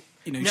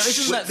 you know, Now,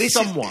 isn't that this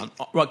someone...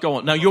 right, go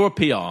on. Now, you're a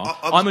PR.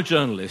 I'm a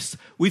journalist.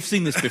 We've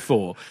seen this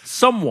before.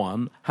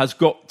 Someone has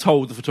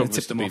told the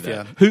photographers to be off,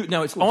 there. yeah.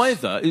 Now, it's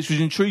either... It's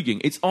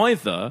intriguing. It's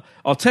either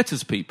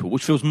Arteta's people,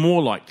 which feels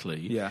more likely.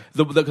 Yeah.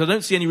 Because I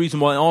don't see any reason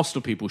why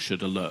Arsenal people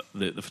should alert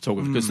the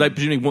photographer, because they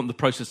presumably want the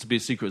process to be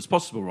as secret as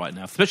possible right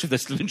now, especially if they're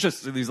still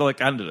interested in these other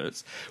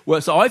candidates.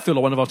 So I feel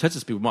like one of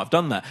Arteta's people might have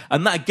done that.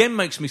 And that, again,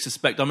 makes me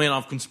suspect... I mean,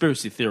 I'm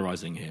conspiracy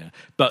theorising here.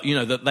 But, you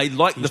know, that they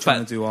like the fact...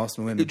 trying to do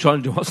Arsenal in.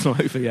 Trying to do Arsenal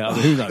over, yeah.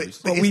 Who knows?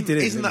 But we did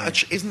it, Isn't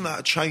didn't that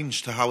a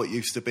change to how it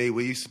used to be?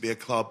 We used to be a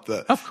club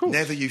that Of course.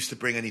 never used to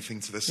bring anything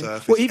to the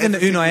surface. Well, even the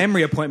Everything- Unai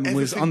Emery appointment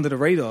was everything- under the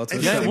radar.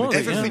 To Yeah, it was,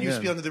 Everything yeah. used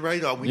to be under the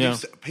radar. Yeah.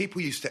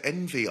 People Used to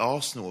envy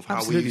Arsenal of how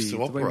Absolutely, we used to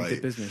the way we operate.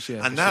 did business,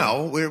 yeah, and for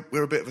now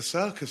we're a bit of a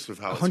circus with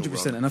how it's all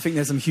 100%, run. and I think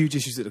there's some huge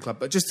issues at the club.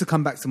 But just to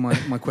come back to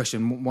my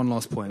question, one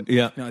last point.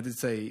 Yeah. You know, I did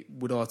say,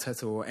 would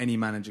Arteta or any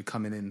manager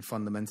coming in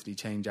fundamentally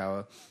change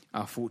our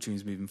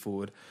fortunes moving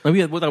forward? Oh,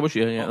 yeah, well, that was,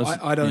 yeah.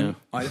 I don't.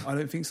 Yeah. I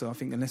don't think so. I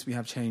think unless we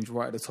have change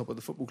right at the top of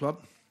the football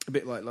club, a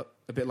bit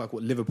like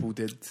what Liverpool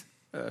did.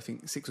 I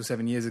think 6 or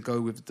 7 years ago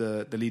with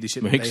the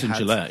leadership that Hicks they and had.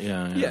 Gillette,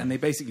 yeah. And they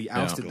basically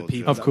ousted the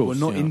people Of that course, were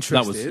not yeah.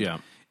 interested That was, yeah.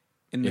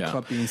 in the Yeah.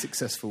 club being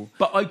successful.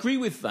 But I agree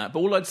with that. But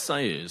all I'd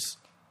say is,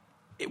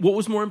 what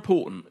was more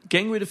important,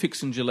 getting rid of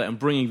Hicks and Gillette and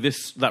bringing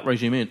that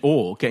regime in,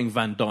 or getting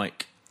Van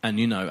Dijk and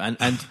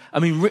I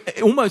mean,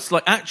 almost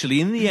like actually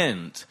in the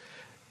end,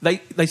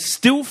 they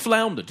still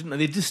floundered, didn't they?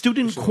 They just still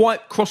didn't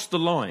quite cross the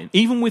line,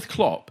 even with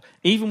Klopp,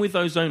 even with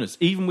those owners,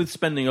 even with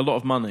spending a lot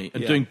of money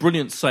and doing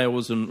brilliant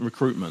sales and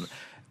recruitment.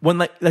 When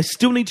they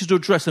still needed to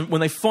address, and when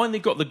they finally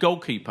got the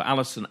goalkeeper,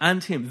 Alisson,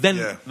 and him,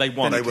 then they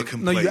won. They were No,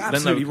 complete. you're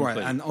absolutely Then they were right.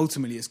 complete. And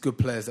ultimately, it's good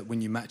players that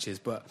win you matches.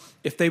 But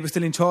if they were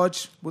still in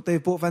charge, would they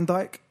have bought Van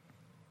Dijk?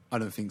 I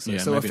don't think so. Yeah,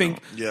 so I maybe think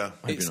not. Yeah.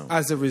 it's Maybe not.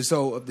 as a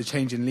result of the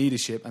change in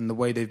leadership and the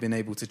way they've been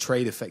able to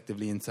trade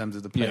effectively in terms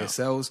of the player Yeah.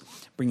 sales,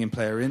 bringing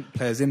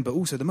players in. But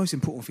also the most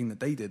important thing that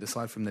they did,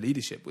 aside from the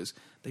leadership, was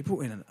they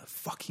brought in a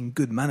fucking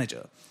good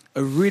manager.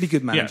 A really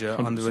good manager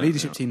 100%, under a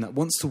leadership team that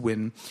wants to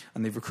win,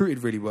 and they've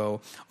recruited really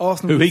well.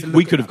 Arsenal, Who need to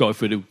we look could at have got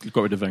if we'd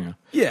got rid of Wenger.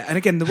 Yeah, and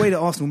again, the way that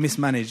Arsenal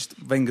mismanaged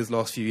Wenger's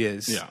last few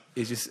years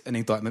is just an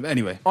indictment. But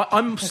anyway,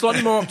 I'm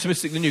slightly more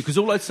optimistic than you, because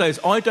all I'd say is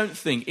I don't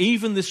think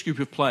even this group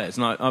of players,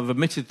 and I've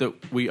admitted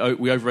that we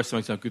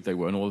overestimated how good they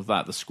were and all of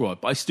that, the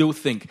squad, but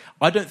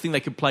I don't think they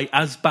can play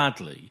as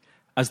badly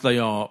as they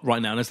are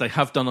right now and as they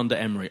have done under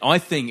Emery. I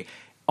think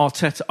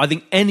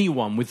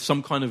anyone with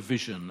some kind of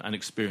vision and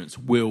experience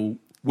will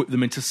whip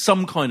them into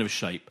some kind of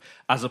shape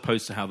as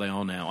opposed to how they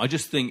are now. I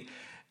just think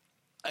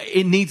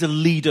it needs a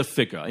leader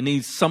figure. It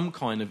needs some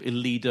kind of a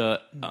leader,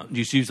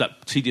 you use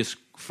that tedious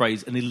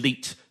phrase, an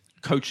elite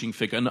coaching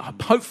figure. And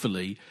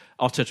hopefully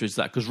Arteta is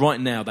that, because right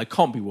now they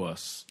can't be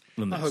worse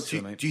than this. I hope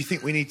so, mate. Do you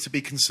think we need to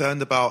be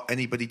concerned about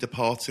anybody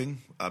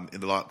departing in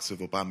the likes of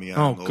Aubameyang?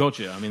 Oh God,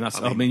 yeah.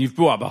 I mean, you've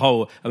brought up a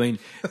whole. I mean,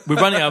 we're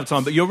running out of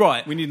time, but you're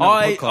right. We need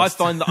another podcast. I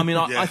find that. I mean,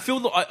 I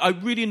feel that it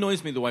really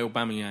annoys me the way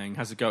Aubameyang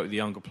has a go at the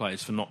younger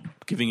players for not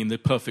giving him the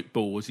perfect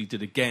ball as he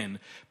did again.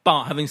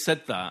 But having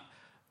said that,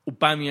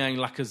 Aubameyang,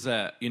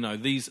 Lacazette,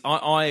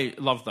 I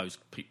love those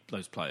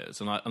players,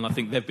 and I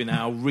think they've been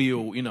our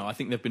real. I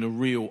think they've been a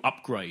real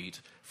upgrade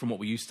from what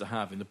we used to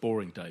have in the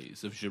boring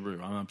days of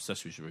Giroud. I'm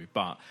obsessed with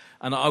Giroud,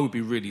 and I would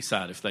be really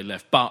sad if they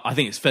left. But I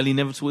think it's fairly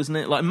inevitable, isn't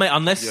it? Like,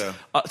 unless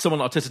someone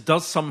like Arteta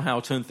does somehow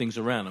turn things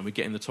around and we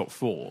get in the top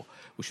 4,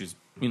 which is,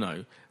 who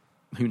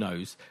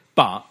knows?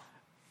 But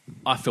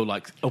I feel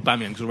like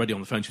Aubameyang's already on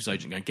the phone to his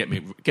agent going,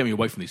 get me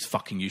away from these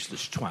fucking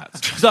useless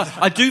twats. So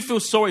I do feel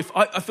sorry.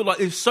 I feel like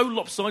it's so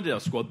lopsided, our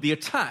squad. The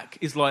attack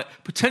is like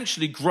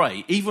potentially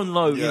great, even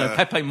though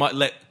Pepe might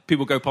let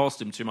people go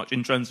past him too much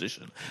in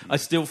transition. I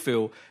still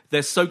feel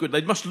they're so good.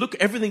 They must look at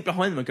everything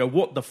behind them and go,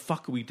 what the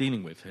fuck are we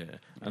dealing with here?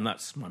 And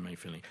that's my main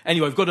feeling.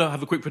 Anyway, I've got to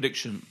have a quick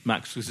prediction,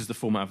 Max, because this is the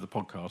format of the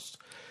podcast.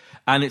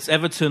 And it's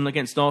Everton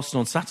against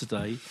Arsenal on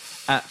Saturday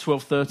at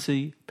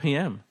 12:30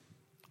 p.m.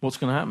 What's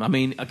going to happen? I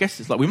mean, I guess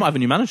it's like we might have a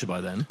new manager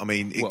by then. I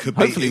mean, it could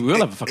be. Hopefully, we will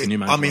have a fucking new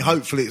manager. I mean,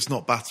 hopefully, it's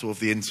not battle of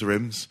the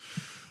interims,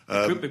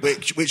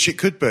 which it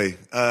could be.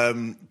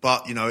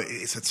 But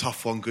it's a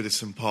tough one.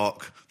 Goodison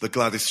Park, the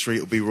Gladys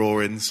Street will be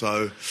roaring.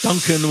 So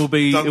Duncan will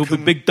be.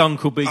 Big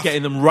Dunk will be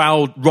getting them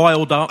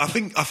riled up. I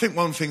think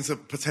one thing's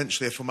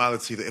potentially a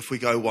formality that if we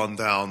go one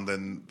down,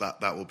 then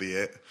that will be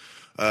it.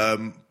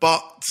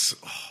 But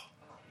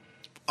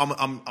I'm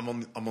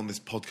on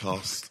this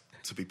podcast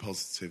to be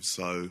positive.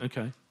 So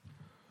okay.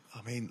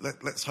 I mean,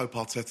 let's hope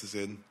Arteta's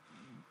in.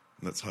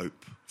 Let's hope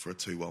for a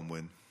 2-1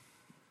 win.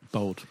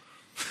 Bold.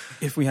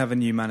 If we have a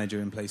new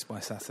manager in place by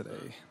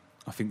Saturday,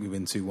 I think we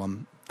win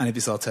 2-1. And if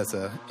it's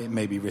Arteta, it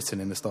may be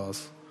written in the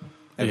stars.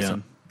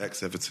 Everton. Yeah.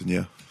 Ex-Everton,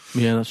 yeah.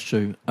 Yeah, that's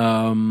true. They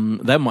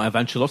might have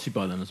Ancelotti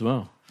by then as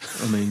well.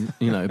 I mean,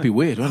 it'd be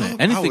weird,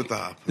 wouldn't it? How would that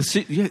happen?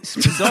 It's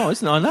bizarre,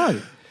 isn't it? I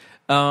know.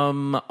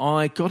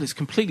 It's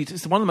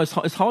one of the most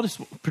hardest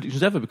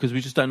predictions ever, because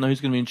we just don't know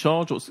who's going to be in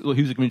charge, who's going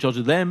to be in charge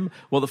of them.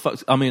 What the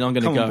fuck? I mean, I'm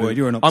going to go. Boyd,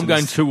 you're an I'm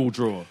going optimist. 2-2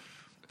 draw.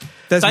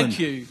 Desmond. Thank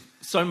you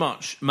so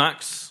much,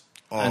 Max.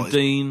 and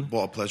Dean.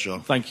 What a pleasure.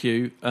 Thank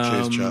you.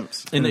 Cheers,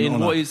 chaps. In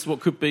what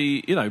could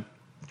be,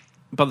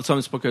 by the time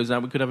this book goes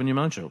out, we could have a new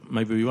manager.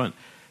 Maybe we won't.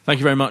 Thank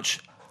you very much.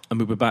 And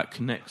we'll be back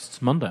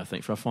next Monday, I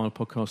think, for our final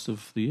podcast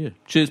of the year.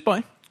 Cheers.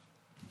 Bye.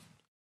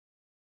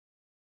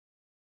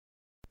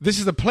 This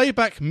is a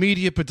Playback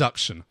Media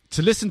production.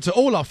 To listen to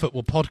all our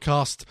football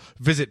podcasts,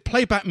 visit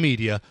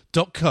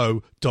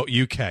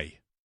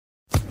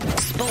playbackmedia.co.uk.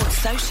 Sports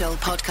Social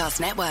Podcast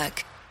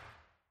Network.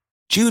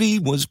 Judy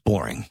was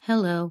boring.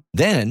 Hello.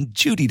 Then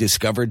Judy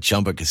discovered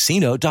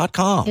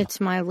ChumbaCasino.com. It's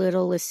my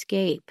little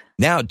escape.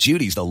 Now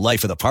Judy's the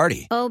life of the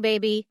party. Oh,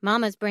 baby,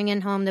 mama's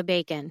bringing home the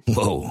bacon.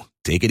 Whoa,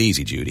 take it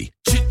easy, Judy.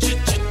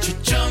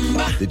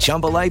 The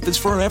Chumba life is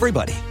for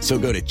everybody. So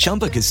go to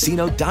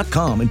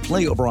ChumbaCasino.com and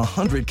play over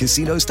 100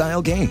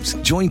 casino-style games.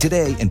 Join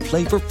today and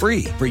play for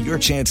free for your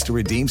chance to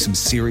redeem some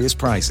serious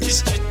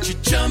prizes.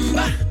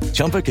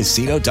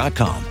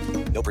 ChumbaCasino.com.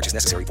 No purchase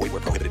necessary. Void where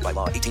prohibited by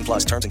law.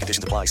 18+ terms and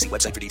conditions apply. See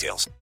website for details.